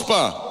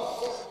prosper.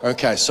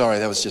 Okay, sorry,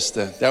 that was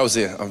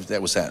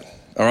that.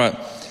 All right.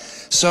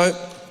 So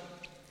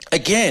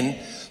again,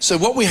 so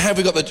what we have,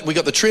 we got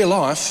the tree of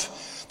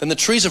life, then the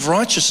trees of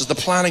righteousness, the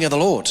planting of the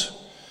Lord.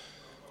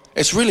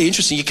 It's really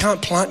interesting. You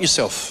can't plant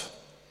yourself.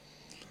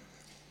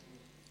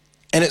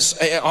 And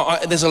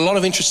there's a lot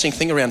of interesting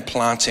thing around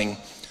planting.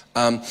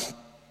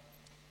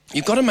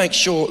 You've got to make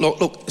sure,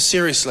 look,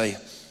 seriously.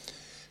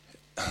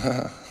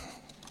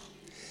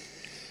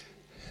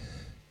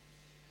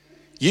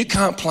 You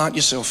can't plant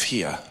yourself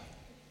here.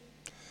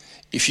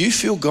 If you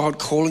feel God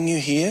calling you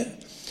here,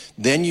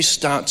 then you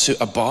start to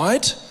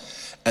abide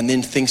and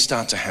then things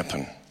start to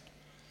happen.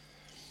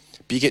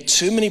 But you get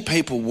too many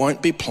people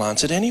won't be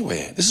planted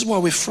anywhere. This is why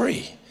we're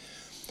free.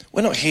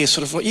 We're not here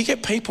sort of like, you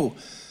get people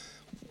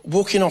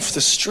walking off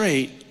the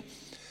street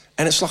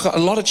and it's like a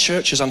lot of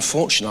churches,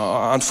 unfortunately,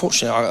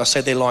 I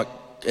say they're like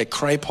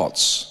cray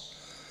pots.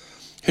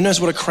 Who knows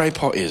what a cray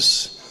pot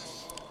is?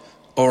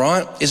 All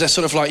right, is that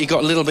sort of like you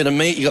got a little bit of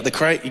meat, you got the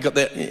crate, you got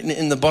that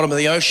in the bottom of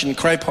the ocean,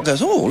 cray pot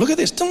goes, oh, look at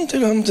this, dum,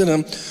 dum, dum,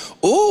 dum.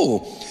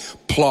 Oh,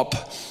 plop,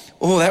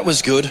 oh, that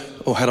was good.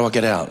 Oh, how do I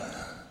get out?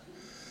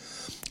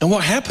 And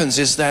what happens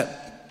is that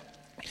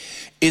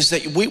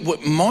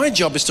my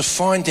job is to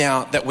find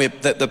out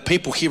that the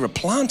people here are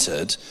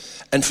planted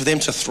and for them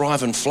to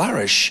thrive and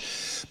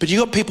flourish. But you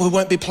got people who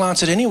won't be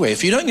planted anywhere.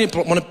 If you don't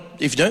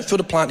feel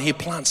to plant here,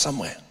 plant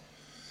somewhere.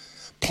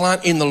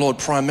 Plant in the Lord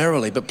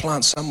primarily, but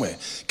plant somewhere.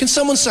 Can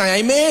someone say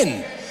amen?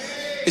 Amen.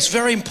 It's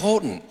very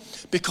important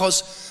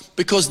because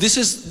this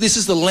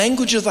is the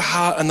language of the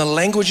heart and the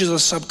language of the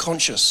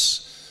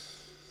subconscious.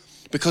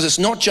 Because it's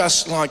not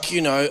just like,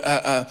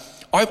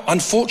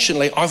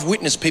 unfortunately, I've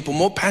witnessed people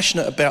more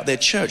passionate about their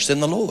church than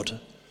the Lord.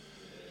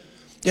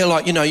 Yeah,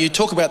 like, you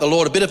talk about the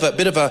Lord, a bit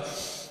of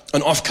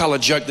an off-color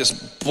joke that's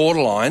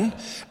borderline,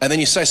 and then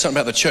you say something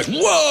about the church.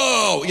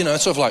 Whoa!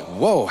 It's sort of like,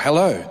 whoa,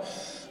 hello.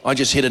 I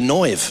just hit a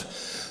noive.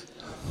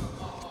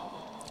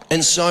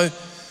 And so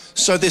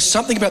there's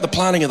something about the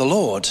planting of the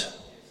Lord,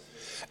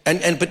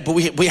 but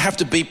we have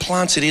to be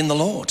planted in the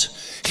Lord.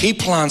 He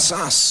plants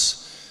us.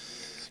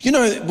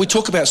 We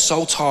talk about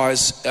soul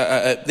ties.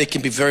 There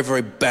can be very,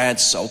 very bad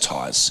soul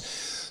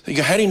ties. You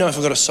go, how do you know if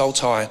I've got a soul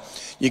tie?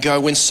 You go,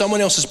 when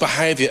someone else's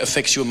behavior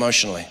affects you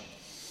emotionally.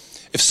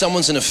 If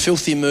someone's in a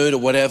filthy mood or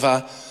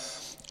whatever,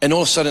 and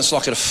all of a sudden it's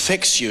like it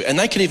affects you, and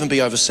they can even be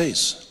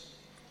overseas.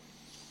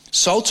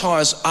 Soul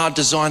ties are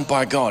designed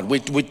by God.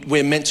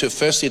 We're meant to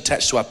firstly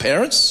attach to our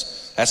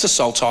parents. That's a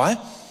soul tie.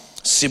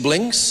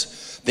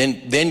 Siblings.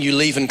 Then you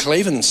leave and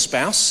cleave, and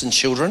spouse and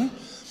children.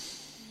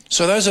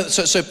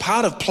 So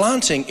part of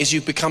planting is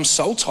you become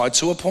soul tied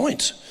to a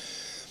point.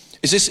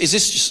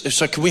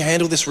 So can we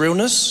handle this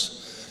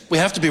realness? We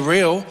have to be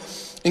real.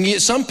 And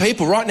yet some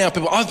people, right now,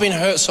 I've been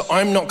hurt, so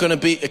I'm not going to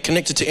be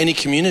connected to any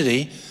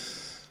community.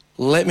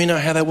 Let me know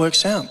how that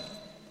works out.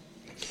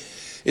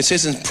 It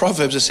says in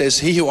Proverbs, it says,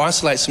 he who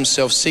isolates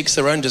himself seeks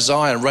their own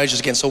desire and rages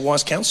against all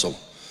wise counsel.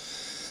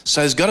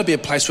 So there's got to be a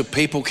place where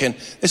people can,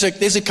 is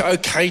it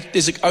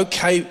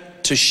okay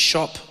to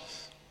shop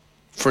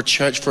for a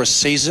church for a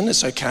season?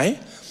 It's okay.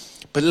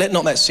 But let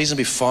not that season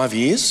be 5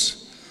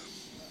 years.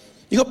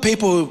 You got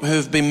people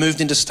who've been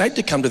moved interstate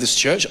to come to this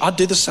church. I'd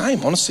do the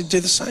same, honestly do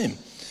the same.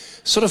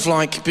 Sort of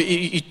like,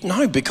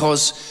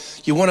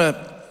 because you want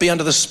to be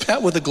under the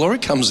spout where the glory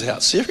comes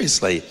out,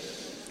 seriously.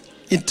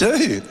 You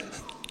do.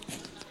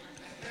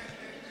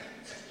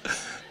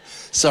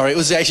 Sorry, it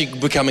was actually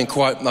becoming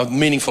quite a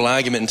meaningful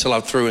argument until I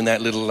threw in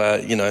that little,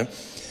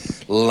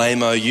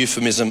 lame-o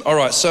euphemism. All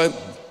right, so,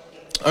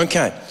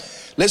 okay.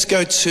 Let's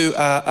go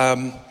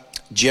to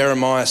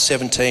Jeremiah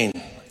 17.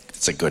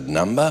 It's a good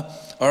number.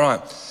 All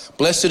right.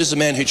 Blessed is the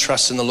man who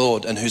trusts in the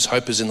Lord and whose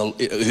hope is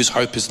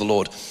the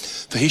Lord.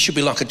 For he should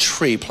be like a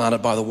tree planted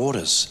by the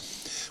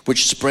waters,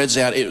 which spreads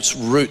out its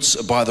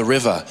roots by the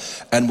river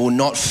and will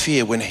not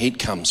fear when heat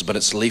comes, but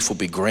its leaf will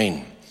be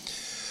green.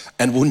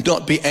 And will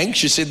not be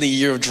anxious in the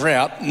year of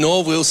drought,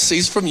 nor will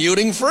cease from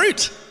yielding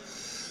fruit.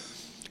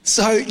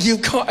 So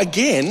you've got,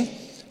 again,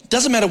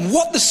 doesn't matter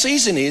what the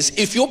season is,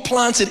 if you're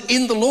planted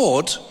in the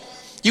Lord,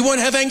 you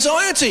won't have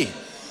anxiety.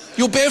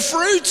 You'll bear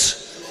fruit.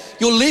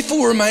 Your leaf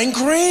will remain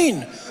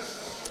green.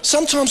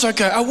 Sometimes I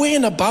go, are we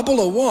in a bubble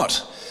or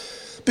what?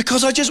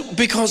 Because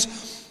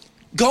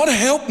God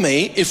help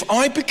me if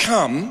I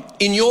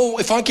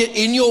get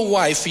in your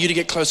way for you to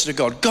get closer to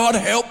God. God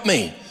help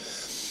me.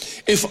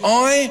 If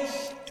I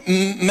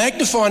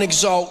magnify and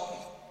exalt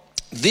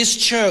this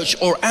church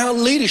or our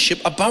leadership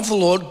above the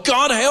Lord,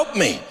 God help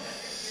me.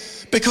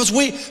 Because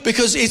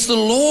it's the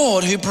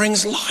Lord who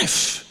brings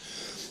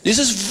life. This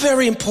is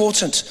very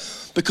important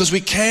because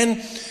we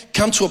can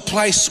come to a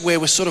place where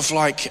we're sort of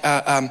like,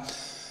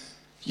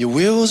 your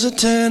wheels are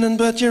turning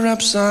but you're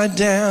upside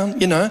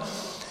down,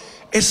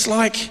 It's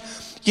like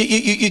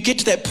you get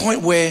to that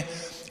point where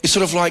it's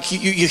sort of like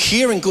you're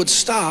hearing good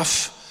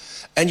stuff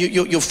and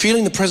you're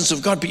feeling the presence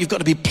of God, but you've got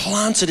to be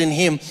planted in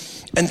Him.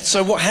 And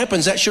so what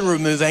happens, that should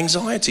remove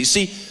anxiety.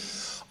 See,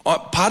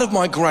 part of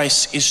my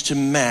grace is to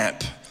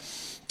map,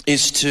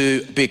 is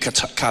to be a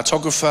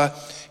cartographer,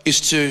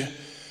 is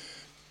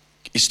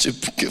to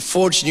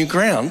forge new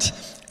ground.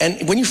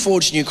 And when you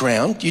forge new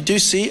ground, you do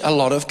see a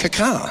lot of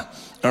caca,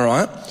 all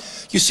right?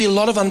 You see a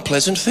lot of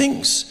unpleasant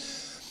things.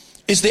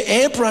 Is the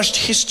airbrushed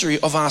history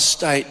of our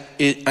state,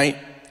 the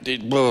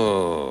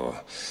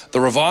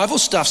revival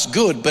stuff's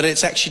good, but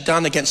it's actually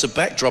done against a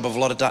backdrop of a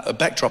lot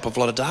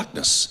of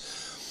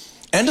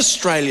darkness. And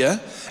Australia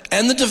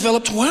and the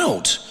developed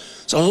world.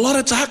 There's a lot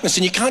of darkness,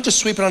 and you can't just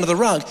sweep it under the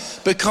rug,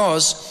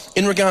 because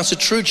in regards to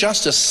true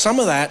justice, some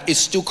of that is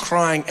still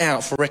crying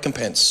out for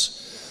recompense.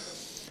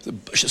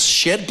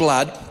 Shed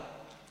blood,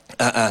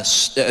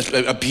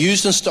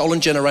 abused and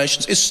stolen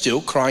generations is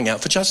still crying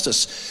out for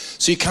justice.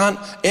 So you can't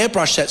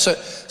airbrush that.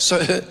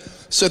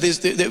 So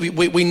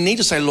we need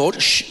to say, Lord,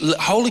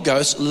 Holy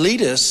Ghost,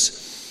 lead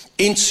us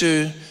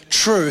into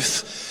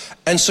truth.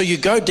 And so you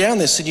go down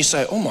this and you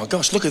say, oh my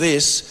gosh, look at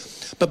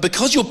this. But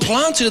because you're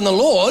planted in the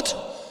Lord,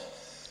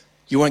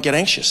 you won't get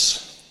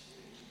anxious.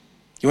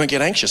 You won't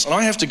get anxious. And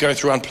I have to go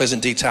through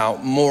unpleasant detail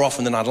more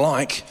often than I'd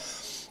like.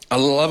 I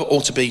love it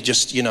all to be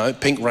just,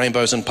 pink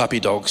rainbows and puppy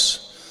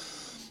dogs.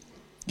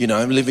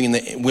 Living in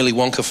the Willy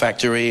Wonka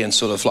factory and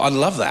sort of, I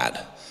love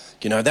that.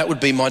 That would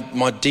be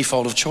my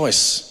default of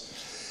choice.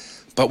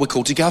 But we're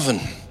called to govern.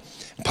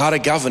 Part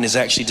of govern is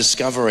actually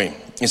discovery.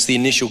 It's the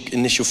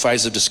initial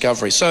phase of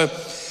discovery. So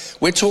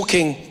we're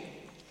talking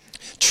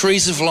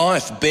trees of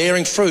life,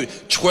 bearing fruit,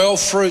 12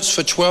 fruits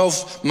for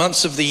 12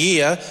 months of the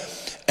year.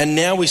 And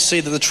now we see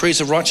that the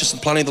trees of righteousness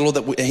and planting of the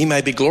Lord, that he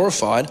may be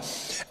glorified.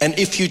 And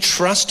if you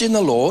trust in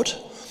the Lord,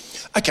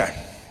 okay.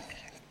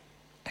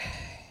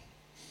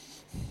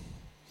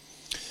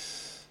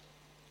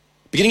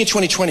 Beginning of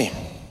 2020,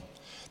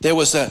 there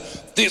was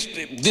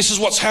this is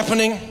what's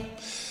happening.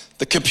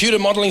 The computer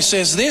modeling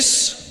says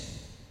this.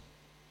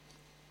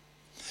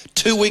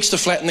 2 weeks to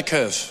flatten the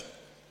curve.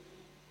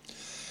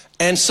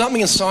 And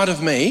something inside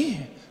of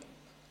me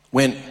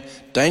went,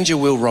 danger,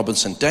 Will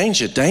Robinson,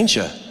 danger,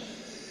 danger.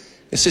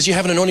 It says you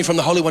have an anointing from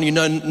the Holy One, you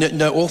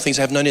know all things,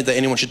 have no need that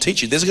anyone should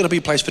teach you. There's got to be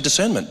a place for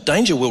discernment.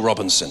 Danger, Will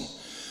Robinson.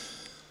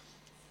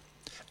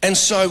 And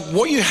so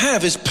what you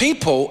have is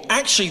people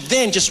actually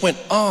then just went,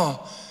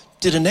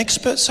 did an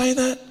expert say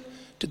that?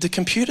 Did the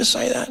computer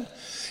say that?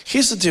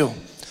 Here's the deal.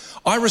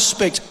 I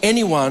respect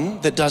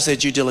anyone that does their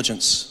due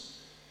diligence.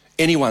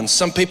 Anyone.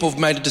 Some people have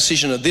made a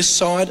decision on this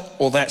side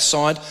or that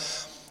side.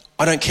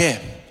 I don't care.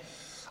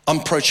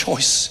 I'm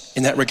pro-choice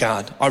in that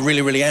regard. I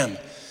really, really am.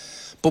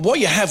 But what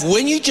you have,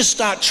 when you just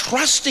start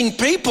trusting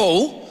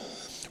people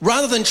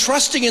rather than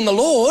trusting in the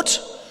Lord,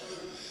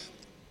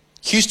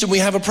 Houston, we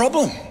have a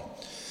problem.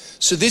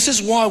 So this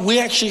is why we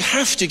actually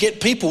have to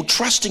get people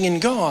trusting in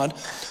God,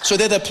 so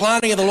they're the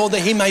planting of the Lord,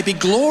 that he may be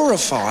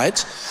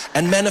glorified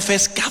and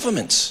manifest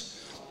government.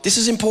 This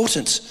is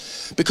important,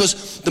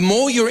 because the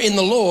more you're in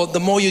the Lord,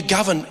 the more you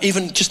govern,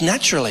 even just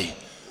naturally.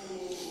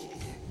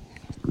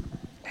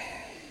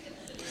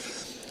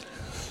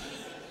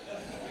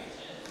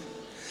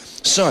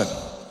 So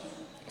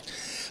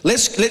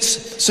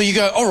so you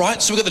go, all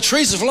right, so we've got the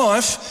trees of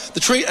life, the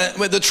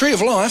tree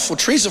of life, or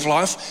trees of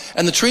life,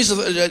 and the trees of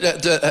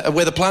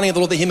where the planting of the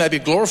Lord, that he may be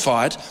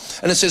glorified.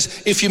 And it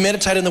says, if you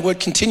meditate in the word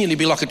continually,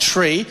 be like a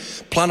tree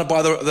planted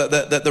by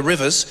the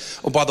rivers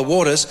or by the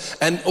waters.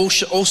 And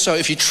also,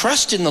 if you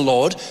trust in the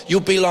Lord,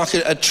 you'll be like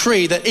a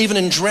tree that even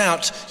in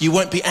drought, you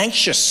won't be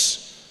anxious,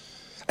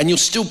 and you'll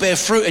still bear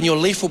fruit, and your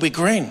leaf will be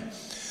green.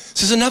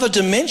 This is another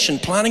dimension,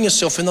 planting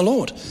yourself in the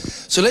Lord.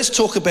 So let's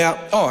talk about,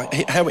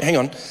 hang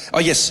on. Oh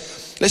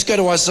yes, let's go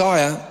to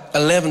Isaiah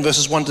 11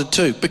 verses 1 to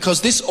 2,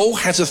 because this all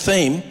has a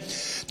theme.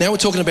 Now we're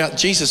talking about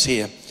Jesus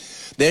here.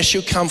 There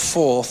shall come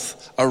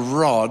forth a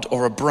rod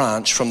or a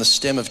branch from the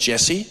stem of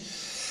Jesse,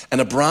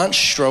 and a branch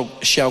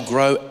shall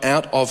grow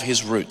out of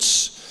his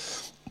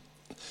roots.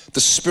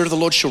 The Spirit of the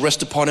Lord shall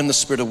rest upon him, the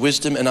Spirit of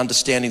wisdom and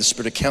understanding, the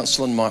Spirit of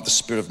counsel and might, the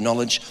Spirit of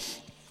knowledge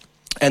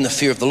and the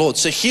fear of the Lord.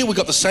 So here we've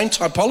got the same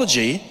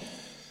typology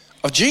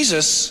of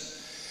Jesus.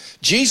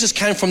 Jesus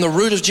came from the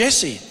root of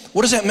Jesse.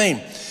 What does that mean?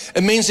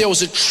 It means there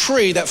was a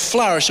tree that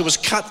flourished, it was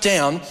cut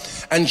down,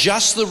 and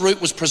just the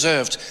root was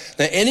preserved.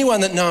 Now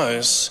anyone that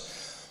knows,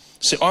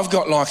 so I've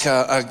got like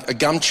a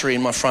gum tree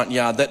in my front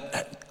yard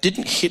that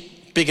didn't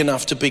hit big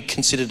enough to be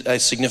considered a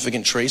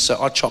significant tree, so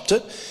I chopped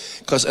it,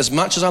 because as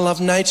much as I love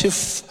native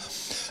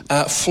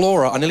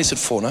flora, I nearly said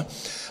fauna,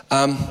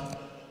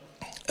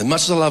 as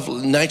much as I love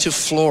native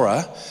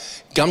flora,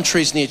 gum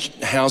trees near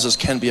houses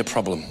can be a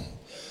problem,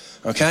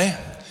 okay?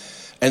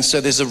 And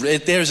so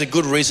there is a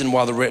good reason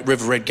why the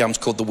river red gum's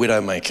called the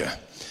widowmaker.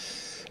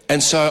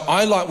 And so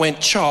I went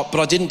chop,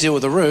 but I didn't deal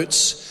with the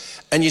roots.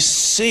 And you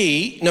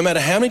see, no matter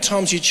how many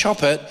times you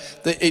chop it,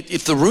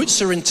 if the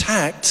roots are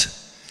intact,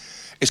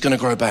 it's going to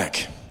grow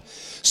back.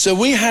 So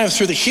we have,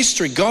 through the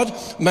history, God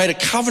made a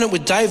covenant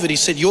with David. He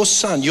said, your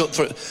son,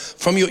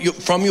 from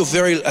your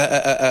very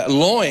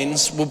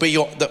loins will be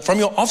from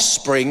your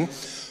offspring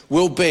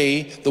will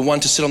be the one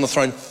to sit on the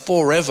throne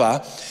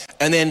forever.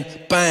 And then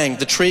bang,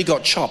 the tree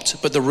got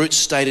chopped, but the roots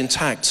stayed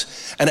intact.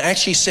 And it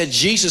actually said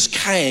Jesus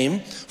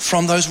came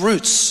from those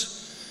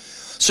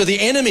roots. So the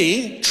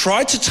enemy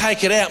tried to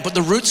take it out, but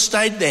the roots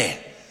stayed there.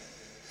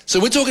 So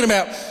we're talking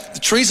about the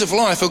trees of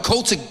life are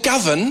called to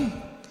govern.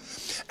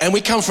 And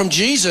we come from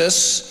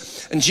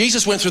Jesus, and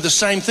Jesus went through the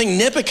same thing.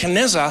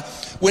 Nebuchadnezzar,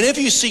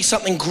 whenever you see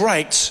something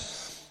great,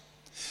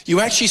 you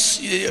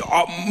actually,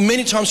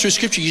 many times through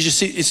scripture, you just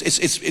see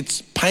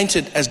it's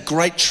painted as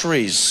great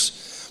trees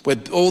where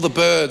all the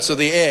birds of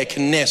the air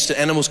can nest and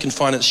animals can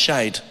find its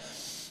shade.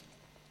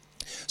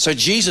 So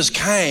Jesus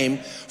came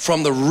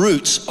from the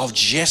roots of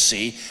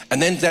Jesse,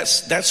 and then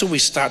that's when we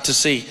start to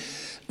see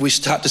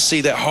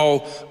that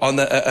whole on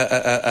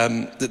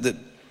the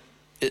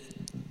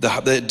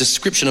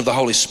description of the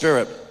Holy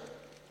Spirit.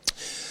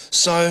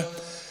 So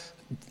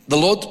the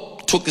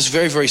Lord took this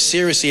very, very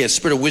seriously. He had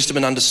spirit of wisdom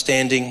and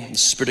understanding, the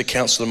spirit of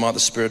counsel and might, the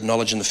spirit of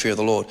knowledge and the fear of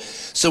the Lord.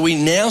 So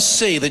we now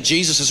see that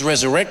Jesus is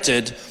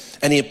resurrected,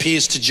 and he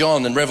appears to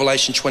John in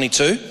Revelation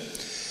 22,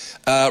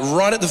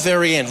 right at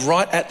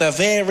the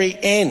very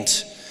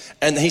end.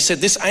 And he said,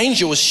 this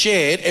angel has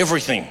shared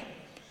everything.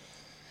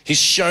 He's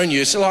shown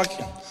you. It's like,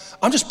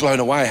 I'm just blown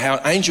away how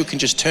an angel can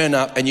just turn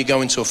up and you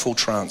go into a full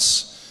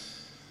trance.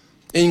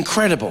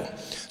 Incredible.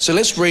 So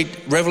let's read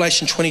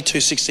Revelation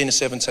 22, 16 to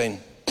 17.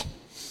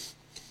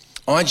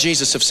 I,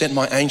 Jesus, have sent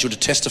my angel to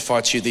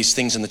testify to you these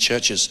things in the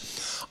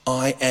churches.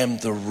 I am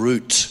the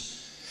root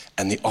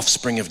and the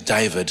offspring of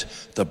David,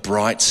 the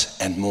bright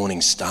and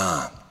morning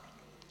star.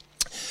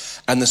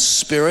 And the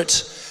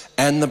Spirit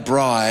and the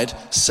bride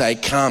say,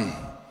 come.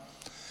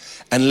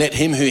 And let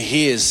him who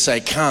hears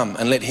say, come.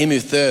 And let him who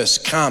thirsts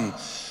come.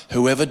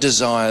 Whoever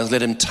desires,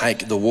 let him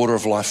take the water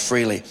of life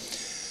freely.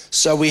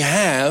 So we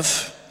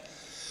have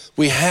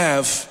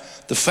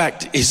the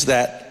fact is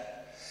that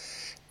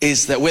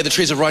where the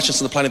trees of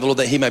righteousness in the plain of the Lord,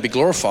 that he may be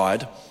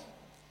glorified.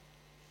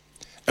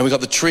 And we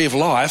got the tree of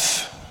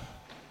life.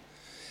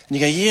 And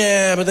you go,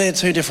 yeah, but they're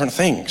two different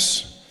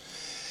things.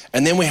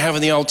 And then we have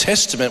in the Old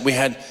Testament, we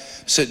had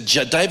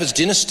David's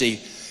dynasty.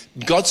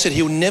 God said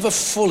he will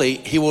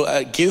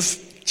give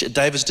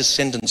David's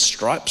descendants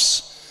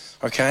stripes.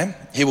 Okay?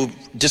 He will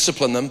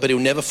discipline them, but he'll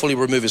never fully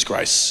remove his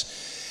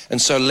grace. And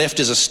so left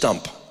is a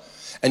stump.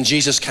 And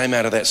Jesus came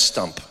out of that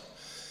stump.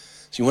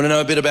 So you want to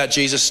know a bit about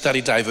Jesus,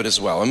 study David as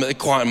well. I mean,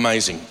 quite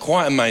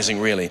amazing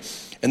really.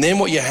 And then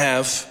what you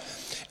have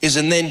is,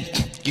 and then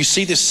you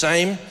see this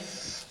same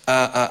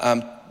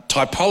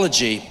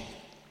typology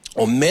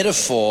or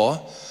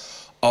metaphor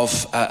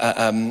of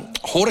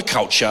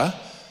horticulture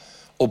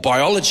or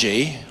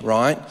biology,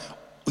 right,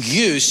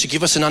 used to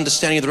give us an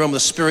understanding of the realm of the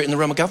spirit and the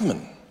realm of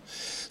government.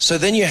 So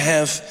then you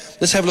have,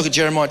 let's have a look at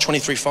Jeremiah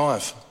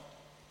 23:5.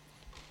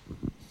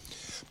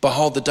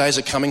 Behold, the days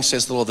are coming,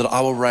 says the Lord, that I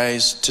will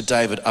raise to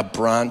David a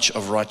branch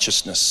of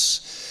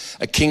righteousness.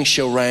 A king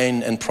shall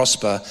reign and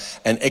prosper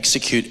and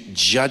execute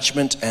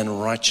judgment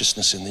and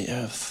righteousness in the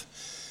earth.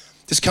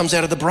 This comes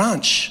out of the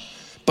branch.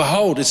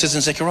 Behold, it says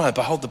in Zechariah,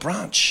 behold the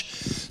branch.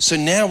 So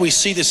now we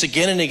see this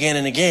again and again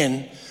and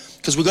again,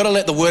 because we've got to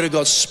let the word of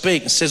God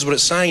speak. It says what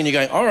it's saying, and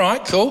you're going, all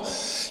right, cool.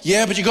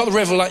 Yeah, but you got the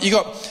Revelation, you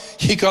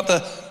got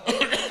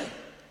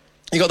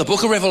the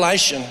book of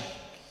Revelation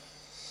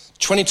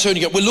 22,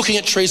 and we're looking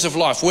at trees of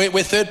life. We're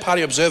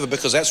third-party observer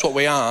because that's what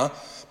we are.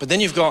 But then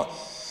you've got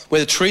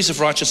where the trees of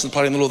righteousness and the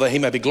planting of the Lord, that he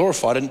may be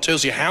glorified. And it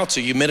tells you how to.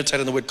 You meditate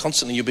on the word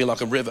constantly. You'll be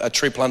like a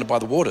tree planted by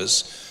the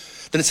waters.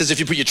 Then it says if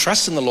you put your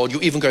trust in the Lord,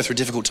 you'll even go through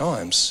difficult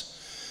times.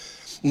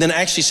 And then it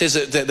actually says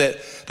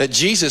that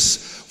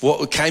Jesus,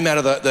 what came out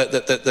of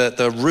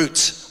the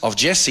root of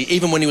Jesse,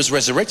 even when he was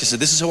resurrected, said,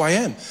 this is who I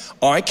am.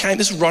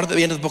 This is right at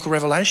the end of the book of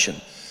Revelation.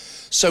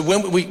 So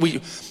when we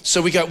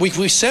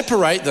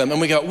separate them and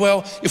we go,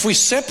 well, if we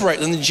separate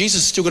them, then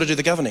Jesus has still got to do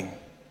the governing.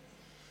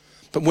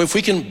 But if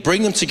we can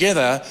bring them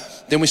together,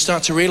 then we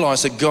start to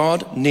realize that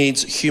God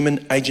needs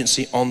human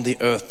agency on the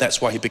earth.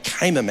 That's why he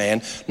became a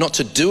man, not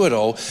to do it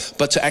all,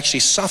 but to actually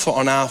suffer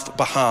on our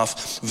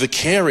behalf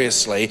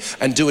vicariously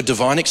and do a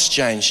divine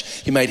exchange.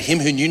 He made him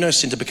who knew no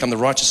sin to become the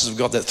righteousness of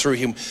God, that through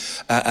him,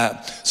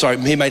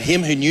 he made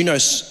him who knew no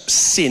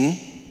sin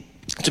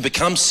to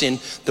become sin,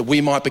 that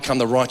we might become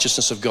the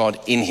righteousness of God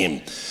in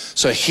him.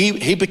 So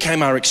he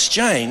became our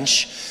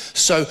exchange.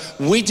 So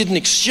we did an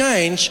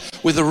exchange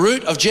with the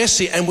root of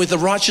Jesse and with the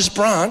righteous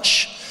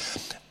branch.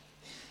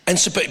 And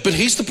so, but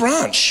he's the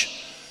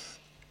branch.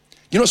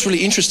 You know what's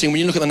really interesting? When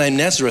you look at the name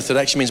Nazareth, it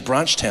actually means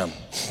branch town.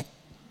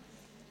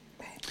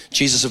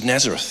 Jesus of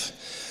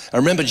Nazareth. I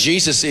remember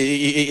Jesus,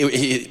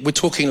 we're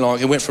talking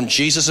like it went from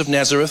Jesus of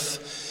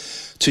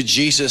Nazareth to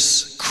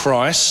Jesus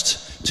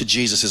Christ to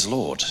Jesus is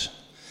Lord.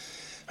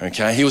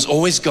 Okay, he was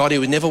always God. He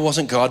never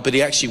wasn't God, but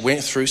he actually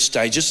went through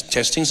stages,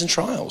 testings and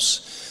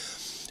trials.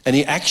 And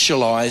he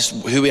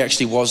actualized who he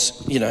actually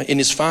was, in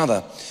his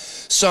Father.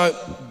 So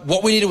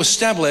what we need to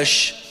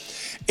establish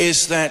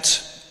is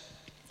that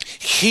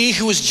he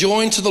who is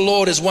joined to the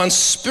Lord is one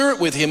spirit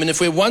with him. And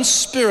if we're one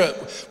spirit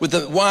with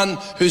the one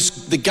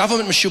whose the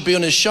government should be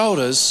on his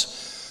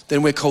shoulders,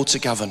 then we're called to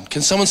govern.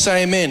 Can someone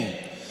say amen?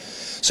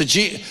 So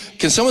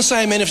can someone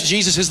say amen if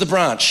Jesus is the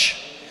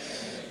branch?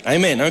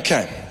 Amen,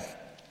 okay.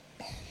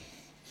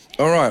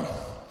 All right,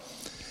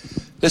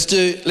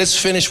 let's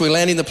finish. We're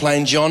landing the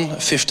plane, John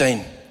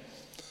 15.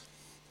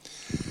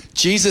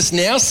 Jesus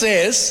now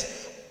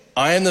says,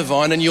 I am the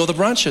vine and you're the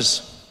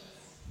branches.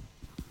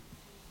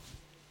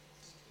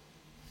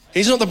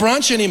 He's not the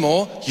branch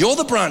anymore, you're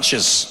the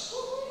branches.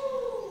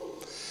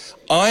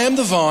 I am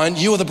the vine,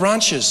 you are the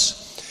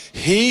branches.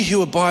 He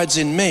who abides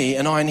in me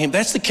and I in him,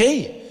 that's the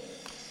key.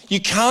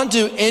 You can't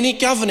do any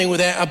governing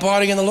without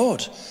abiding in the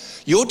Lord.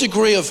 Your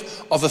degree of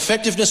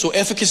effectiveness or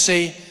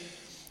efficacy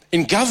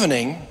in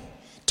governing,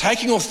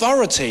 taking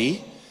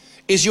authority,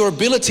 is your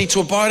ability to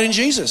abide in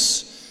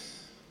Jesus.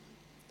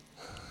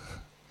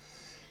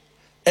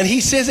 And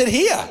he says it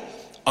here.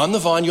 I'm the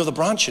vine, you're the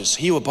branches.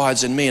 He who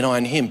abides in me and I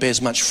in him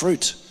bears much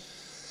fruit.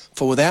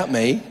 For without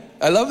me,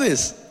 I love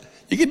this,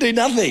 you can do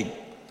nothing.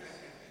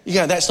 You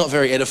go, that's not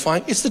very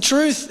edifying. It's the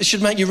truth. It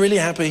should make you really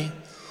happy.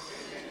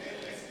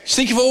 Just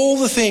think of all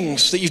the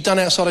things that you've done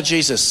outside of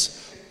Jesus.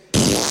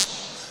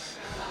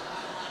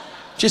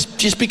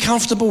 Just be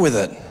comfortable with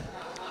it.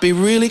 Be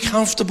really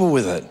comfortable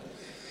with it.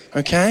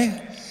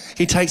 Okay?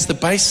 He takes the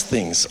base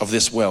things of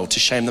this world to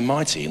shame the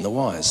mighty and the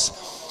wise.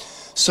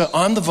 So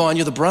I'm the vine,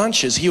 you're the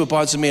branches. He who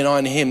abides in me and I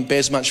in him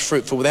bears much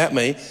fruit. For without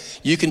me,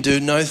 you can do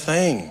no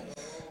thing.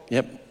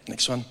 Yep,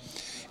 next one.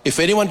 If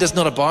anyone does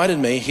not abide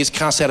in me, he's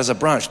cast out as a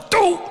branch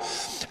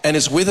and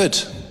is withered.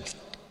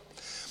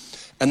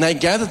 And they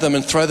gather them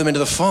and throw them into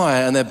the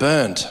fire and they're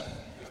burned.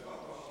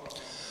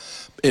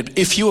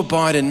 If you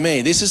abide in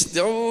me, this is,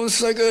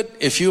 so good.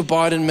 If you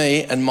abide in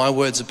me and my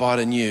words abide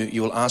in you,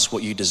 you will ask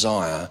what you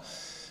desire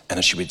and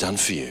it shall be done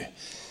for you.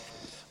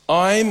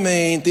 I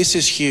mean, this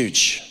is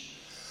huge.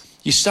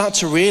 You start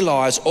to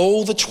realize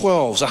all the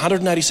 12s,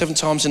 187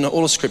 times in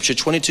all of Scripture,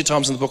 22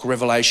 times in the book of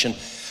Revelation,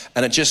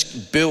 and it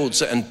just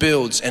builds and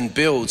builds and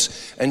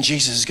builds. And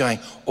Jesus is going,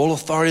 all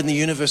authority in the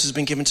universe has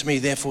been given to me,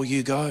 therefore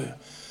you go.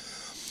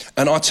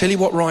 And I tell you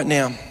what right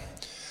now,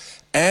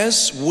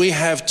 as we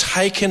have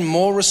taken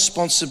more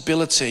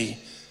responsibility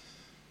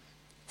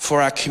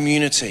for our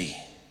community,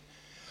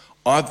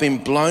 I've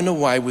been blown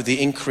away with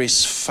the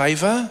increased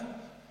favor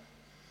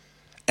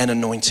and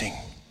anointing.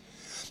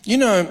 You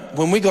know,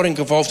 when we got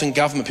involved in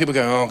government, people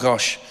go, oh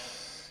gosh,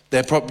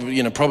 they're probably,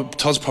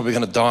 Todd's probably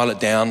going to dial it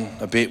down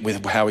a bit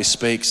with how he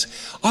speaks.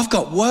 I've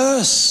got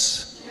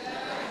worse.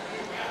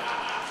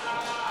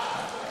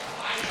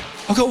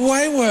 I've got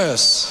way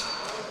worse.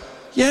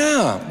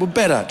 Yeah, we're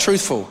better,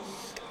 truthful.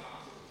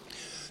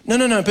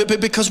 No,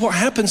 but because what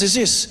happens is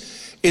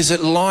this, is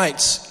that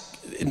light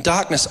and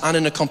darkness aren't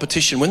in a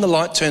competition. When the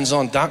light turns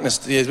on,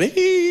 darkness,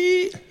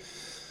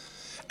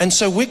 and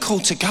so we're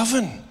called to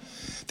govern.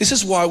 This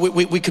is why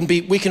we can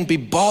be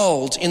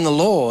bold in the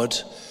Lord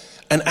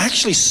and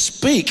actually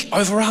speak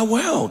over our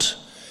world.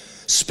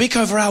 Speak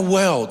over our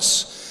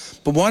worlds.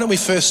 But why don't we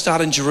first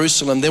start in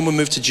Jerusalem, then we'll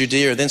move to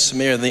Judea, then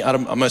Samaria, and the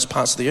uttermost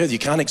parts of the earth. You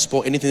can't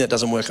export anything that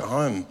doesn't work at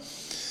home.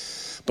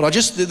 But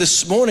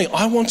this morning,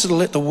 I wanted to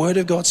let the word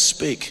of God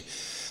speak.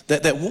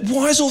 That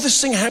why is all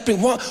this thing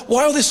happening? Why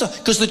all this stuff?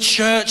 Because the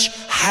church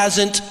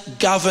hasn't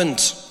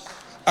governed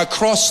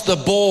across the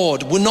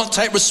board. Will not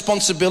take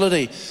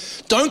responsibility.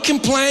 Don't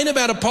complain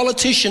about a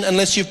politician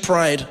unless you've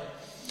prayed.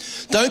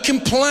 Don't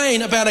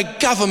complain about a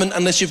government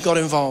unless you've got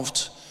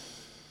involved.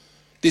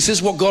 This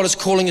is what God is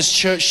calling his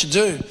church to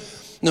do.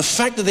 And the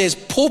fact that there's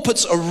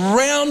pulpits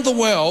around the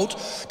world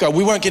go,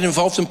 we won't get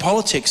involved in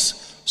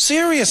politics.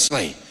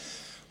 Seriously.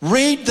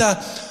 Read the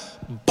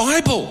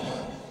Bible.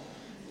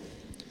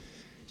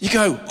 You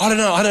go,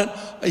 I don't.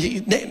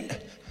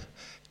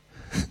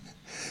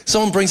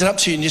 Someone brings it up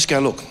to you and you just go,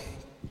 look.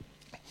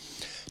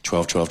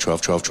 12.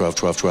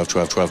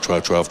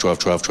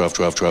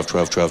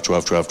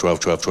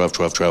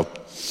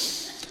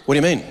 What do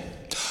you mean?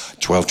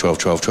 12.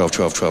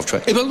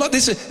 But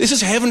this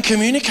is heaven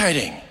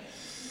communicating.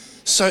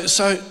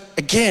 So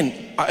again,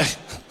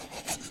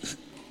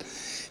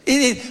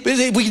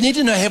 we need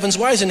to know heaven's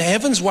ways, and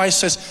heaven's ways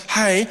says,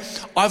 hey,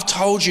 I've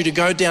told you to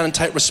go down and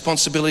take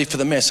responsibility for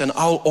the mess, and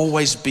I'll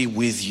always be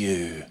with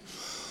you.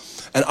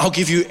 And I'll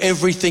give you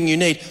everything you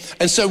need.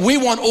 And so we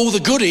want all the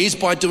goodies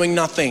by doing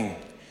nothing.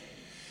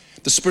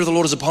 The Spirit of the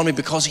Lord is upon me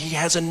because he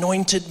has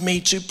anointed me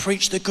to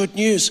preach the good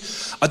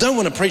news. I don't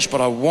want to preach, but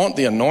I want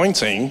the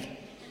anointing.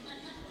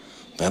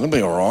 That'll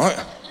be all right.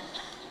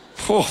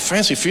 Oh,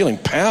 fancy feeling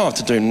power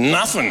to do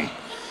nothing.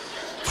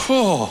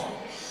 Oh,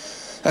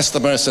 that's the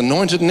most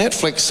anointed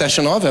Netflix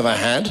session I've ever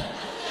had.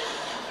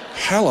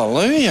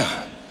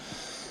 Hallelujah.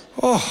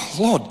 Oh,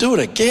 Lord, do it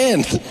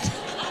again.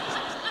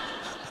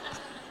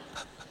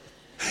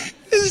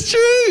 It's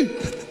true.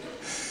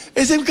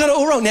 We've got it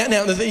all wrong. Now,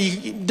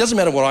 it doesn't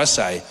matter what I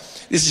say.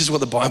 This is just what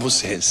the Bible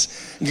says.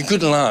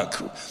 Good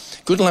luck.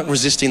 Good luck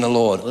resisting the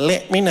Lord.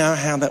 Let me know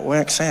how that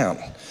works out.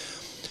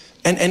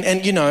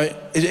 And you know,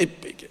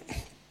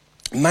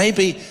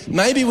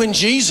 maybe when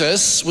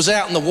Jesus was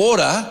out in the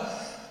water,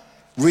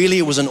 really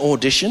it was an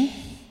audition.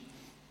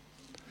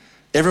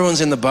 Everyone's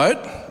in the boat,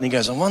 and he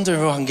goes, I wonder if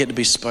I can get to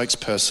be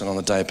spokesperson on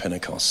the day of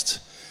Pentecost.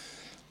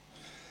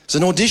 It's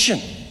an audition.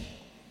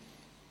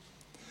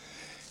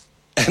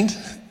 And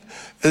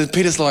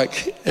Peter's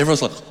like,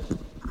 everyone's like,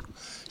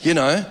 you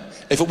know,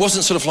 if it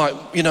wasn't sort of like,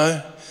 you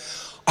know,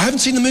 I haven't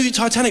seen the movie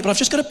Titanic, but I've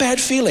just got a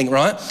bad feeling,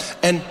 right?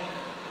 And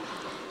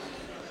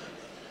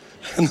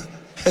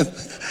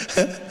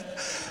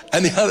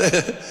the other,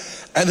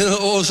 and then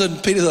all of a sudden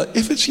Peter's like,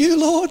 if it's you,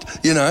 Lord,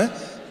 you know,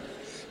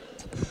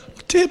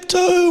 tiptoe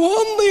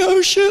on the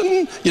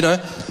ocean, you know,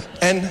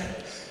 and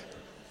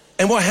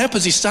what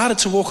happens, he started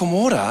to walk on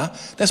water.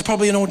 That's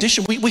probably an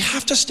audition. We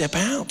have to step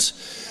out.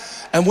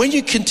 And when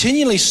you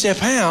continually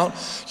step out,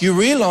 you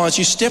realize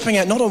you're stepping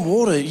out not on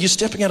water, you're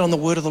stepping out on the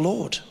word of the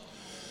Lord.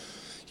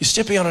 You're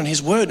stepping out on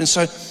his word. And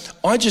so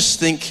I just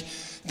think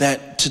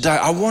that today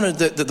I wanted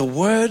the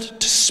word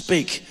to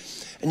speak.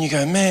 And you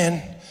go,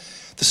 man,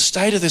 the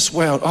state of this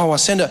world. Oh, I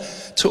sent it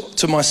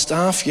to my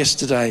staff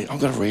yesterday. I've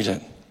got to read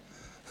it.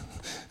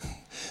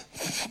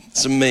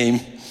 It's a meme.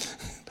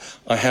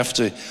 I have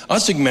to. I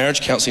was doing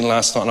marriage counselling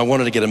last night and I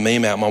wanted to get a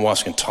meme out. My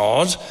wife's going,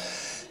 Todd.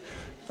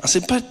 I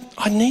said, but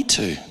I need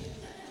to.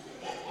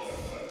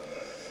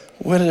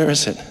 Where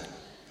is it?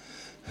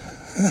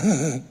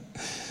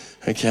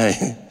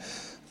 Okay.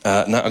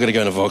 No, I've got to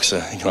go into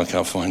Voxer. I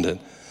can't find it.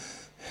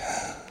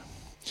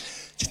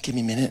 Just give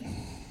me a minute.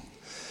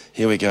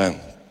 Here we go.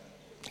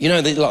 You know,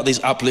 like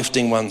these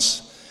uplifting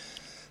ones.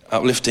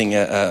 Uplifting,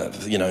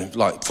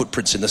 like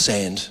footprints in the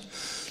sand.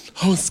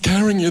 I was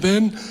carrying you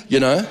then. You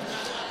know?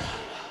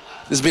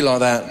 There's a bit like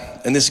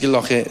that. And this is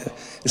like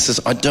it says,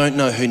 I don't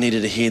know who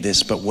needed to hear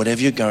this, but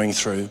whatever you're going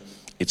through,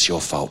 it's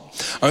your fault.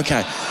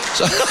 Okay.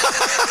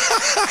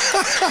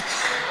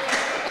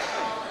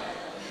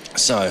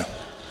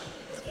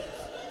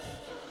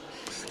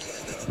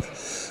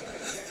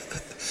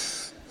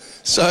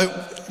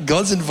 So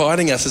God's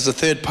inviting us as a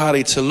third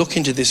party to look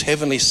into this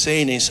heavenly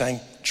scene. He's saying,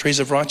 trees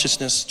of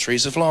righteousness,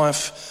 trees of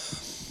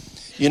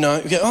life. You know,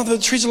 the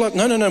trees of life.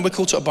 No, we're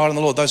called to abide in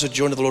the Lord. Those who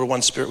join to the Lord are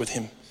one spirit with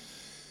him.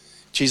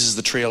 Jesus is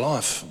the tree of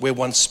life. We're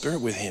one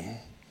spirit with him.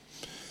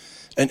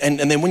 And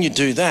then when you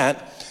do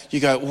that, you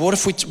go,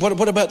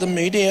 what about the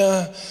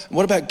media?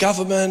 What about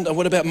government?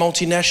 What about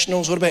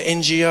multinationals? What about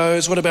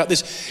NGOs? What about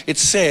this? It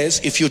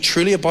says, if you're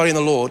truly abiding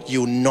in the Lord,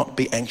 you'll not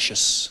be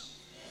anxious.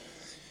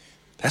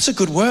 That's a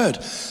good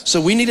word.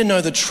 So we need to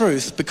know the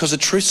truth because the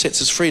truth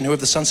sets us free, and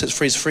whoever the Son sets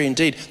free is free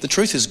indeed. The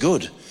truth is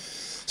good.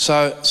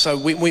 So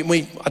we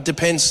it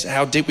depends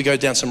how deep we go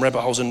down some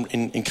rabbit holes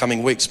in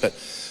coming weeks, but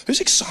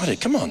who's excited?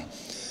 Come on.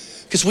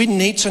 Because we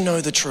need to know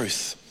the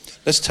truth.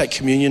 Let's take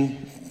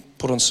communion.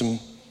 Put on some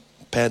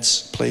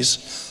pads, please.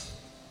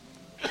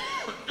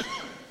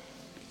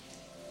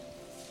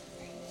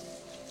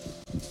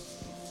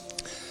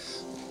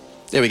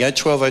 There we go,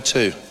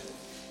 12:02.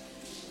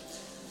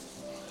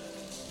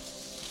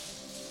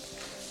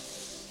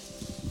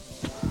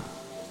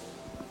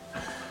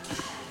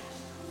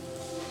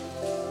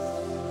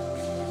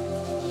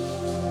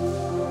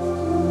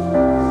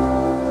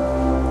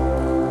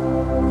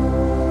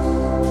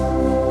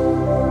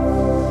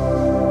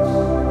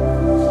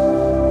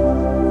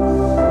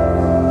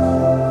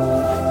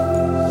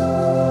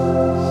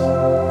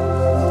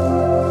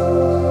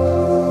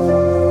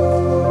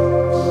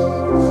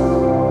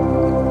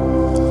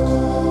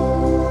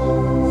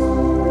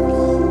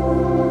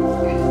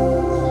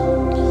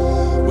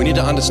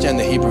 Understand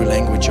the Hebrew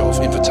language of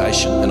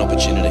invitation and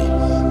opportunity.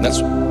 And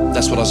that's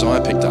what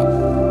Isaiah picked up.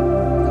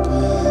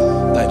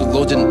 The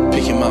Lord didn't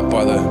pick him up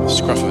by the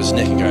scruff of his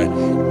neck and go,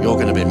 you're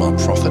going to be my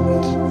prophet.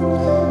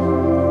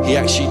 He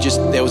actually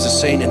there was a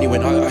scene and he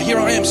went, oh, here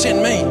I am,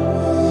 send me.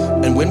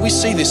 And when we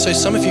see this, so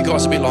some of you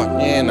guys will be like,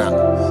 yeah,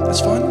 no, that's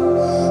fine.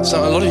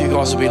 So a lot of you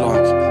guys will be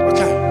like,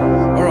 okay,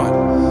 all right.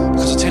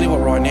 Because I'll tell you what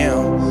right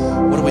now,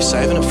 what are we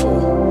saving it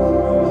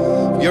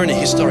for? You're in a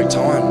historic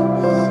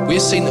time. We're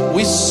seeing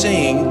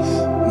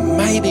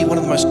maybe one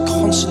of the most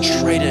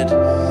concentrated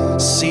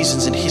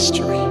seasons in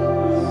history.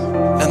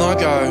 And I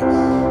go,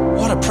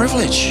 what a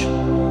privilege.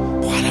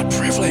 What a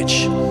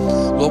privilege.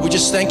 Lord, we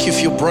just thank you for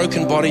your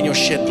broken body and your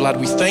shed blood.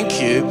 We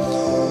thank you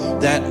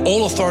that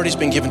all authority has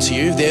been given to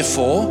you.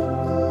 Therefore,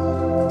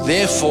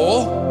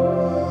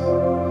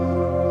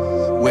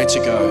 where to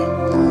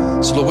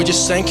go. So Lord, we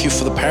just thank you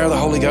for the power of the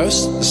Holy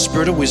Ghost, the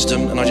spirit of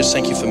wisdom, and I just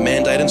thank you for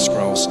mandate and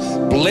scrolls.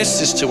 Bless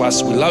this to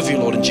us. We love you,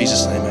 Lord, in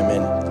Jesus' name,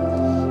 amen.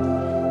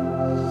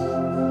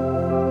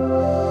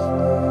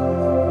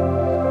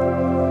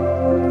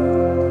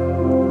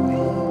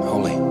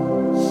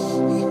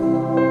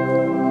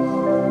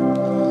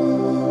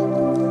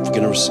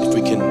 If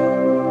we can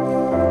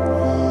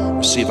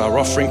receive our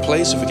offering,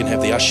 please. If we can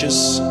have the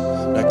ushers.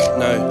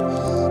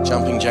 No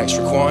jumping jacks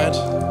required.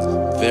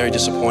 Very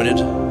disappointed.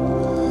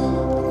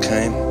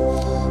 Okay.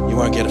 You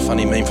won't get a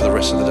funny meme for the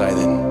rest of the day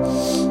then.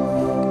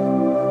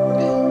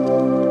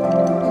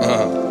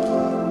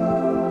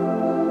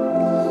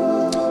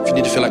 If you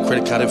need to fill out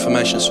credit card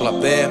information, it's all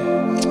up there.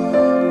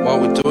 While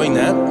we're doing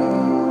that,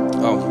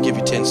 I'll give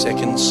you 10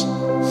 seconds.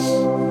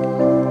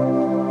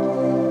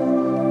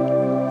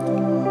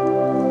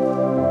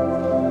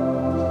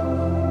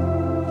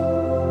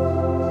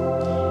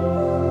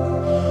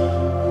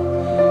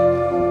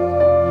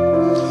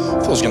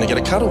 I was going to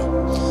get a cuddle.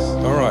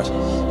 All right.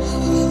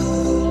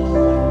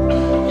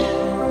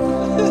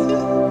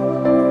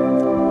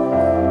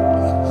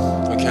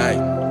 Okay.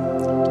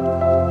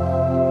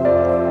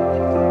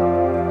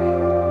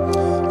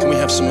 Can we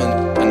have some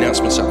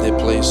announcements up there,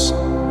 please?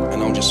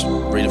 And I'll just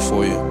read it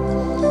for you.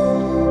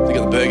 We've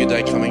got the Burger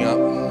Day coming up,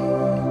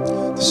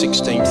 the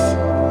 16th.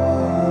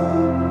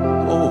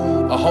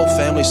 Oh, a whole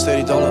family's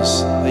 $30.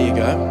 There you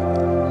go.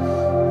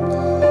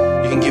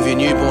 You can give your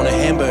newborn a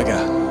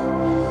hamburger.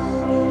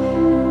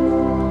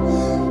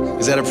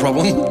 Is that a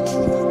problem?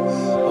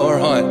 All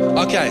right.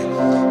 Okay.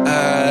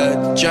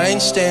 Jane,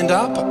 stand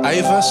up.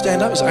 Ava,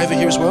 stand up. Is Ava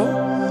here as well?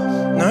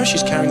 No,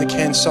 she's carrying the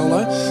can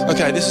solo.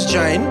 Okay, this is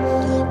Jane.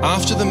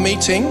 After the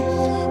meeting,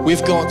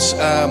 we've got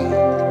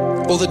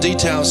all the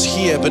details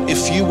here, but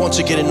if you want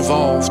to get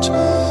involved,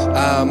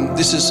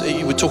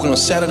 we're talking on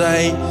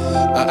Saturday,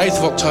 8th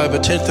of October,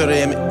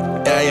 10:30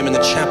 a.m. in the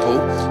chapel.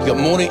 You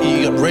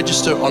got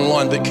register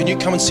online, but can you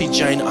come and see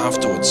Jane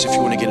afterwards if you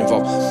want to get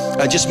involved?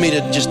 Just meet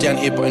her just down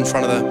here in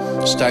front of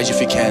the stage if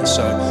you can.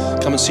 So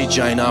come and see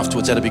Jane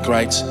afterwards. That'd be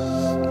great.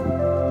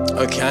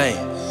 Okay,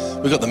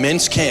 we've got the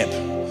men's camp.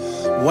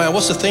 Wow,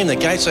 what's the theme? The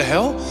gates of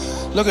hell?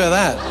 Look at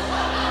that.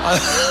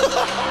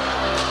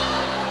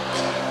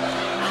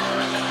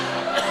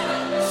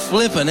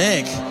 Flippin'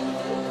 heck.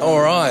 All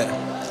right.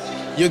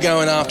 You're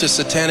going after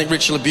satanic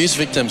ritual abuse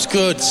victims.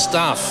 Good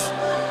stuff.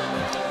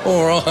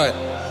 All right.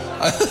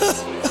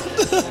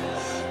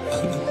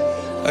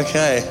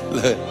 Okay,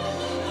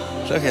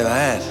 look at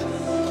that.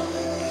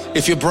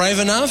 If you're brave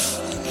enough.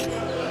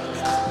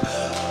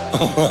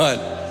 All right.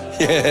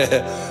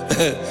 Yeah.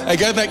 Hey,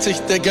 go back to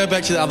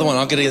the other one.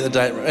 I'll get the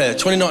date.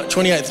 28th,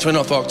 29th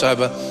of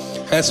October.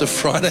 That's a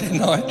Friday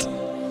night.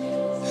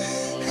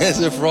 It's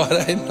a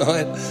Friday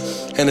night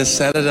and a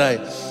Saturday.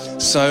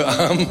 So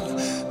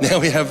now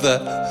we have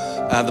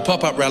the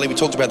pop-up rally. We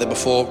talked about that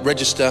before.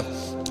 Register.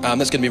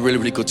 That's going to be really,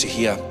 really good to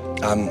hear.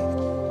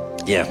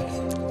 Yeah.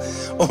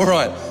 All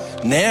right.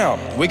 Now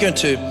we're going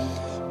to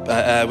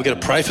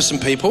pray for some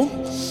people.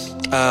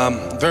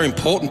 Very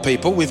important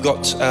people. We've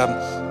got.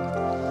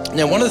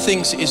 Now, one of the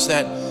things is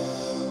that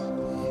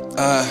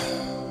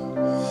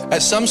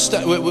at some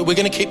stage we're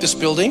going to keep this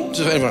building.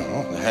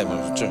 That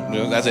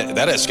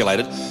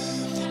escalated.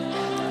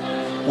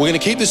 We're going to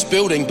keep this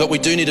building, but we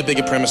do need a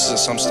bigger premises at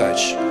some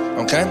stage.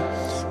 Okay.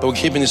 But we're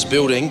keeping this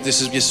building.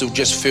 This will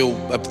just fill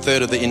a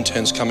third of the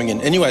interns coming in.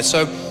 Anyway,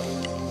 so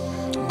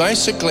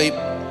basically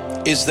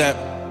is that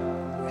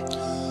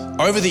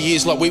over the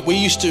years, like we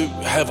used to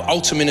have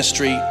altar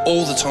ministry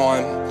all the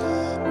time.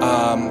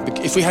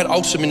 If we had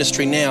altar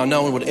ministry now,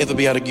 no one would ever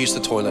be able to use the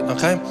toilet,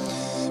 okay?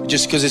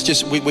 Just because it's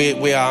just, we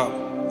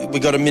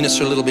got to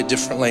minister a little bit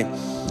differently.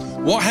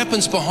 What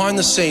happens behind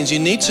the scenes, you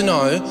need to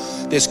know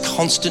there's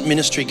constant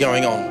ministry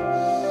going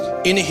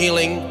on. Inner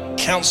healing,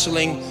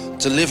 counseling,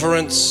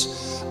 deliverance,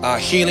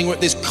 healing.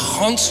 There's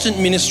constant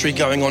ministry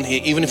going on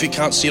here, even if you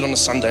can't see it on a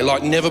Sunday,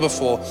 like never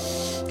before.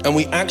 And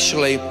we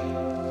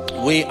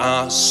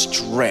are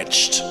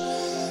stretched.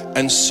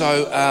 And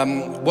so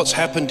what's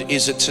happened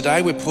is that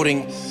today we're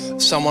putting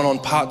someone on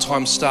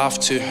part-time staff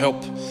to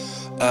help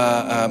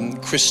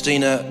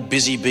Christina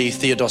Busy Bee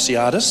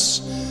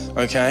Theodosiadis,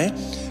 okay?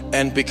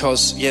 And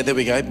because, yeah, there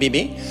we go,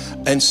 Bibi.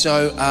 And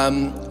so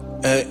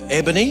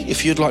Ebony,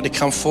 if you'd like to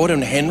come forward,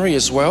 and Henry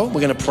as well,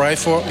 we're going to pray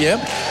for it, yeah?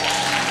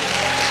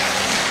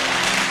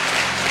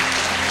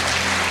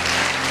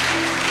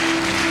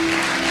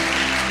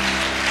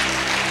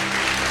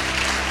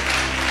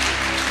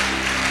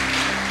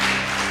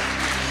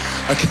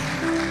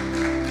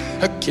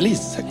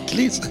 Hercules.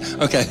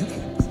 Okay.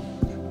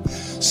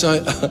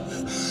 So,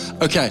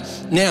 okay.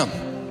 Now,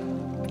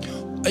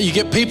 you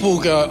get people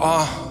who go,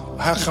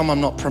 how come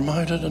I'm not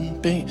promoted?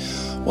 And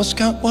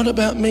what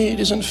about me? It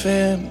isn't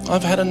fair.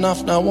 I've had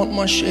enough now. I want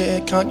my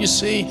share. Can't you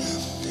see?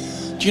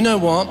 Do you know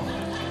what?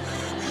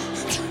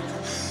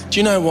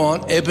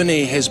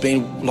 Ebony has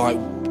been like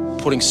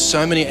putting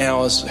so many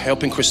hours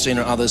helping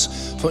Christina and others.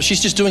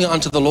 She's just doing it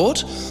unto the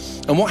Lord.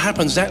 And what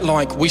happens, that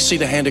like we see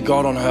the hand of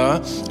God on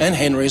her and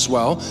Henry as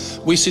well.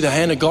 We see the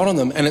hand of God on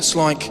them. And it's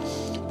like,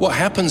 what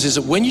happens is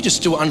that when you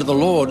just do it under the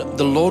Lord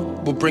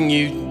will bring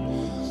you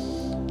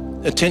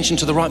attention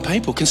to the right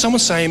people. Can someone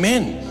say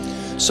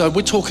amen? So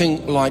we're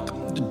talking like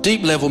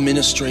deep level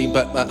ministry,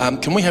 but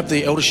can we have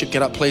the eldership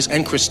get up, please?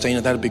 And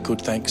Christina, that'd be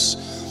good, thanks.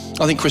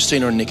 I think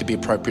Christina and Nick would be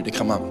appropriate to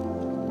come up.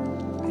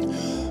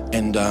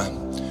 And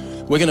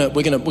we're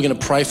gonna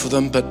pray for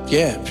them. But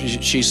yeah,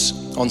 she's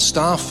on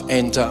staff,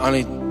 and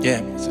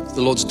the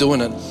Lord's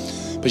doing it.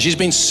 But she's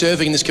been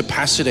serving in this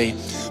capacity.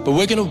 But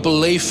we're going to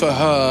believe for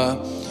her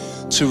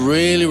to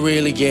really,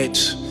 really get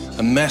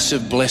a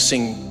massive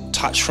blessing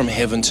touch from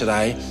heaven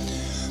today.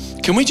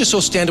 Can we just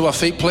all stand to our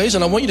feet, please?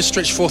 And I want you to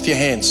stretch forth your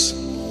hands.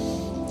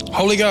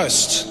 Holy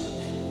Ghost,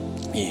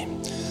 yeah.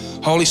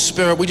 Holy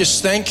Spirit, we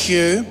just thank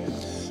you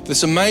for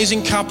this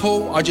amazing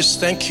couple. I just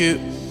thank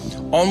you,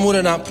 onward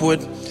and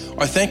upward.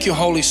 I thank you,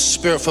 Holy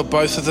Spirit, for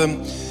both of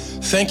them.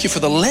 Thank you for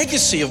the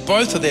legacy of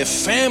both of their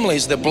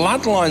families, the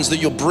bloodlines that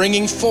you're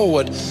bringing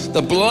forward,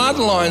 the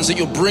bloodlines that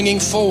you're bringing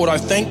forward. I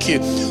thank you.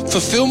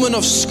 Fulfillment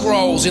of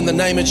scrolls in the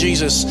name of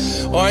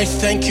Jesus. I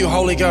thank you,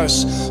 Holy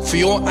Ghost, for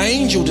your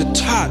angel to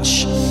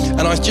touch.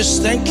 And I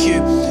just thank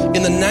you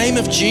in the name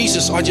of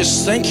Jesus. I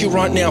just thank you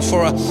right now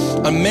for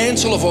a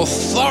mantle of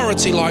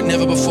authority like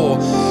never before.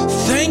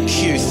 Thank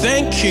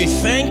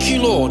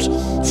you, Lord,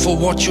 for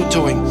what you're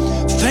doing.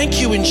 Thank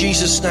you in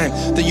Jesus' name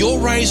that you're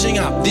raising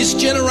up this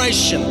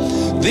generation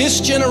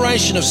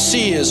of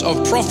seers,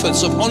 of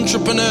prophets, of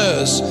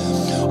entrepreneurs.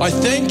 I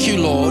thank you,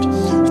 Lord,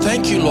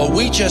 Thank you, Lord.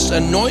 We just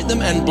anoint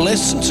them and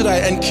bless them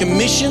today and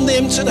commission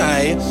them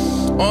today.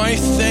 I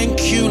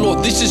thank you,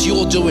 Lord. This is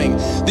your doing.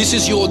 This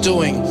is your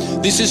doing.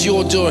 This is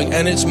your doing.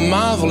 And it's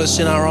marvelous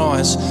in our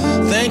eyes.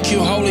 Thank you,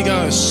 Holy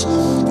Ghost.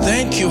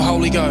 Thank you,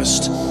 Holy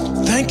Ghost.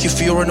 Thank you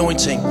for your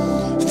anointing.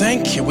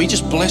 Thank you. We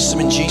just bless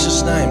them in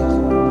Jesus' name.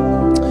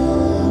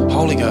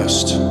 Holy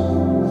Ghost.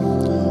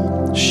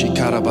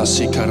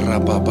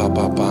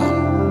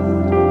 Shikarabasikarabababa.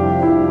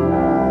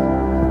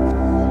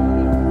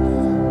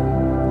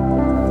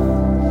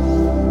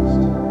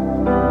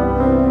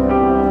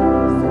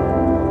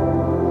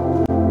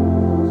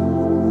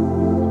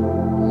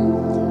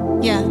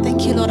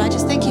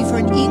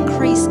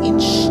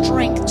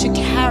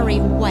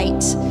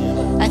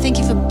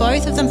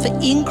 Both of them for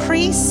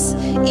increase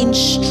in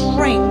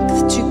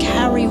strength to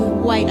carry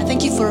weight. I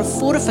thank you for a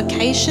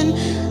fortification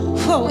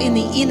in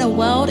the inner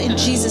world in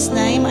Jesus'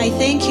 name. I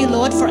thank you,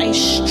 Lord, for a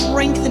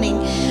strengthening.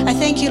 I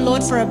thank you,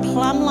 Lord, for a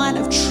plumb line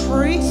of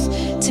truth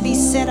to be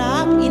set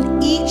up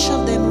in each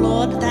of them,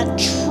 Lord, that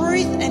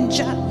truth and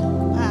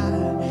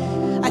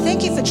I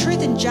thank you for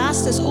truth and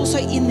justice also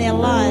in their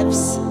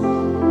lives.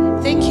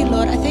 Thank you,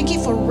 Lord. I thank you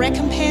for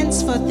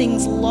recompense for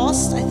things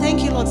lost. I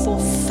thank you, Lord, for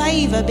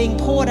favor being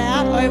poured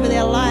out over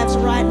their lives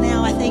right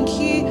now. I thank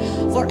you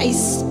for a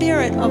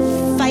spirit of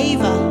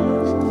favor.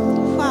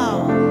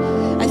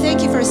 Wow. I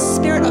thank you for a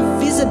spirit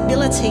of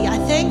visibility. I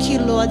thank you,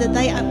 Lord, that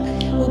they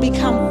will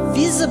become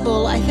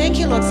visible. I thank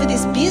you, Lord, for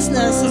this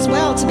business as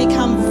well to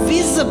become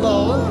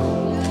visible.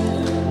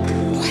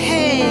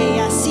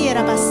 Hey,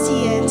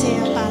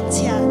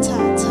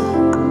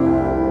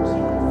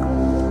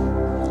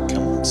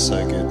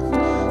 so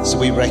good. So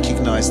we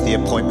recognize the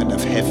appointment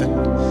of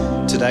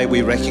heaven. Today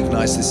we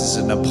recognize this is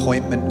an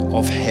appointment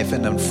of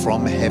heaven and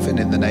from heaven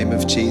in the name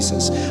of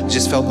Jesus. I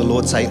just felt the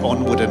Lord say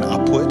onward and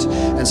upward.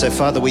 And so,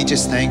 Father, we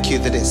just thank you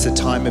that it's a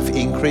time of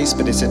increase,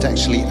 but it's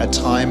actually a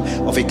time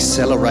of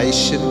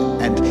acceleration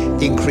and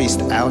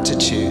increased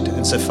altitude.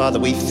 And so, Father,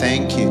 we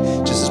thank you.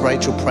 Just as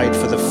Rachel prayed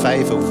for the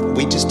favor,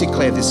 we just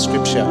declare this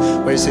scripture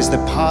where it says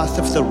the path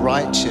of the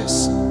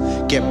righteous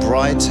get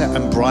brighter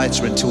and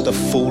brighter until the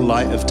full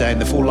light of day. And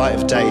the full light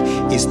of day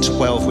is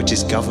 12, which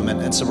is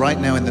government. And so right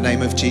now, in the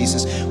name of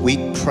Jesus,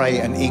 we pray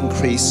an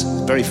increase,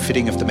 very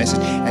fitting of the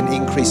message, an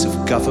increase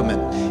of government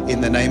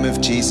in the name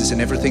of Jesus, and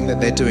everything that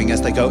they're doing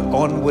as they go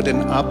onward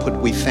and upward.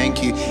 We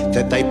thank you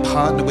that they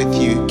partner with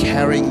you,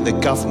 carrying the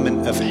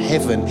government of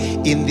heaven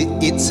in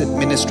its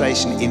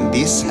administration in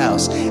this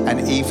house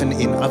and even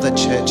in other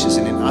churches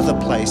and in other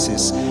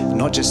places,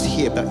 not just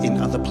here, but in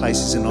other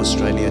places in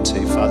Australia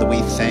too. Father, we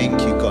thank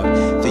you, God,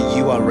 that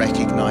you are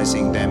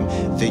recognizing them,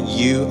 that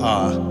you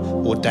are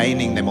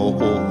ordaining them or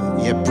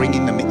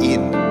bringing them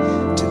in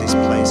to this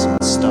place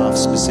on staff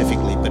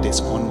specifically, but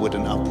it's onward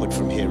and upward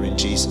from here in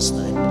Jesus'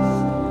 name.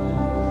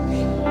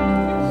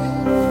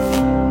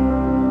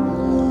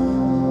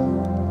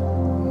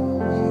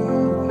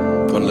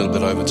 Gone a little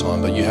bit over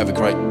time, but you have a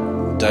great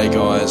day,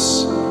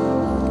 guys.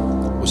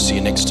 We'll see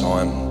you next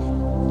time.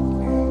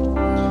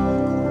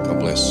 God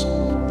bless.